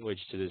out the language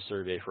to this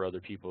survey for other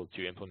people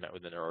to implement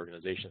within their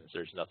organizations.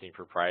 There's nothing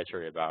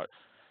proprietary about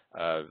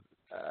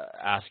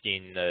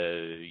asking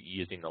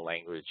using the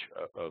language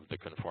of the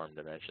conformed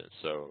dimensions.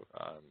 So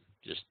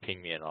just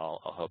ping me and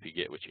I'll help you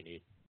get what you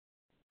need.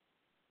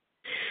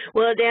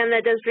 Well, Dan,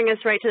 that does bring us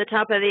right to the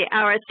top of the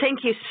hour.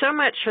 Thank you so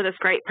much for this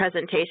great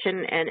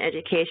presentation and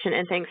education,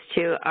 and thanks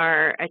to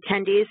our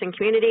attendees and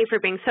community for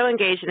being so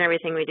engaged in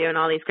everything we do and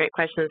all these great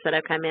questions that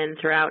have come in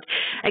throughout.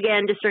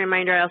 Again, just a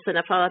reminder, I'll send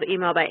a follow-up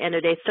email by end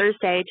of day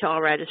Thursday to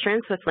all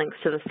registrants with links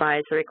to the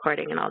slides, the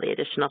recording, and all the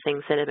additional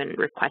things that have been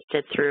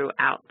requested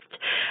throughout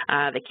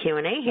the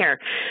Q&A here.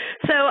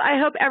 So I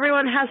hope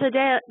everyone has a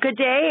good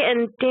day,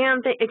 and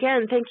Dan,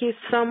 again, thank you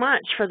so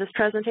much for this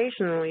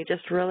presentation. We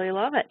just really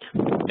love it.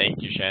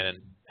 Thank you,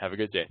 Shannon. Have a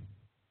good day.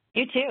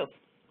 You too.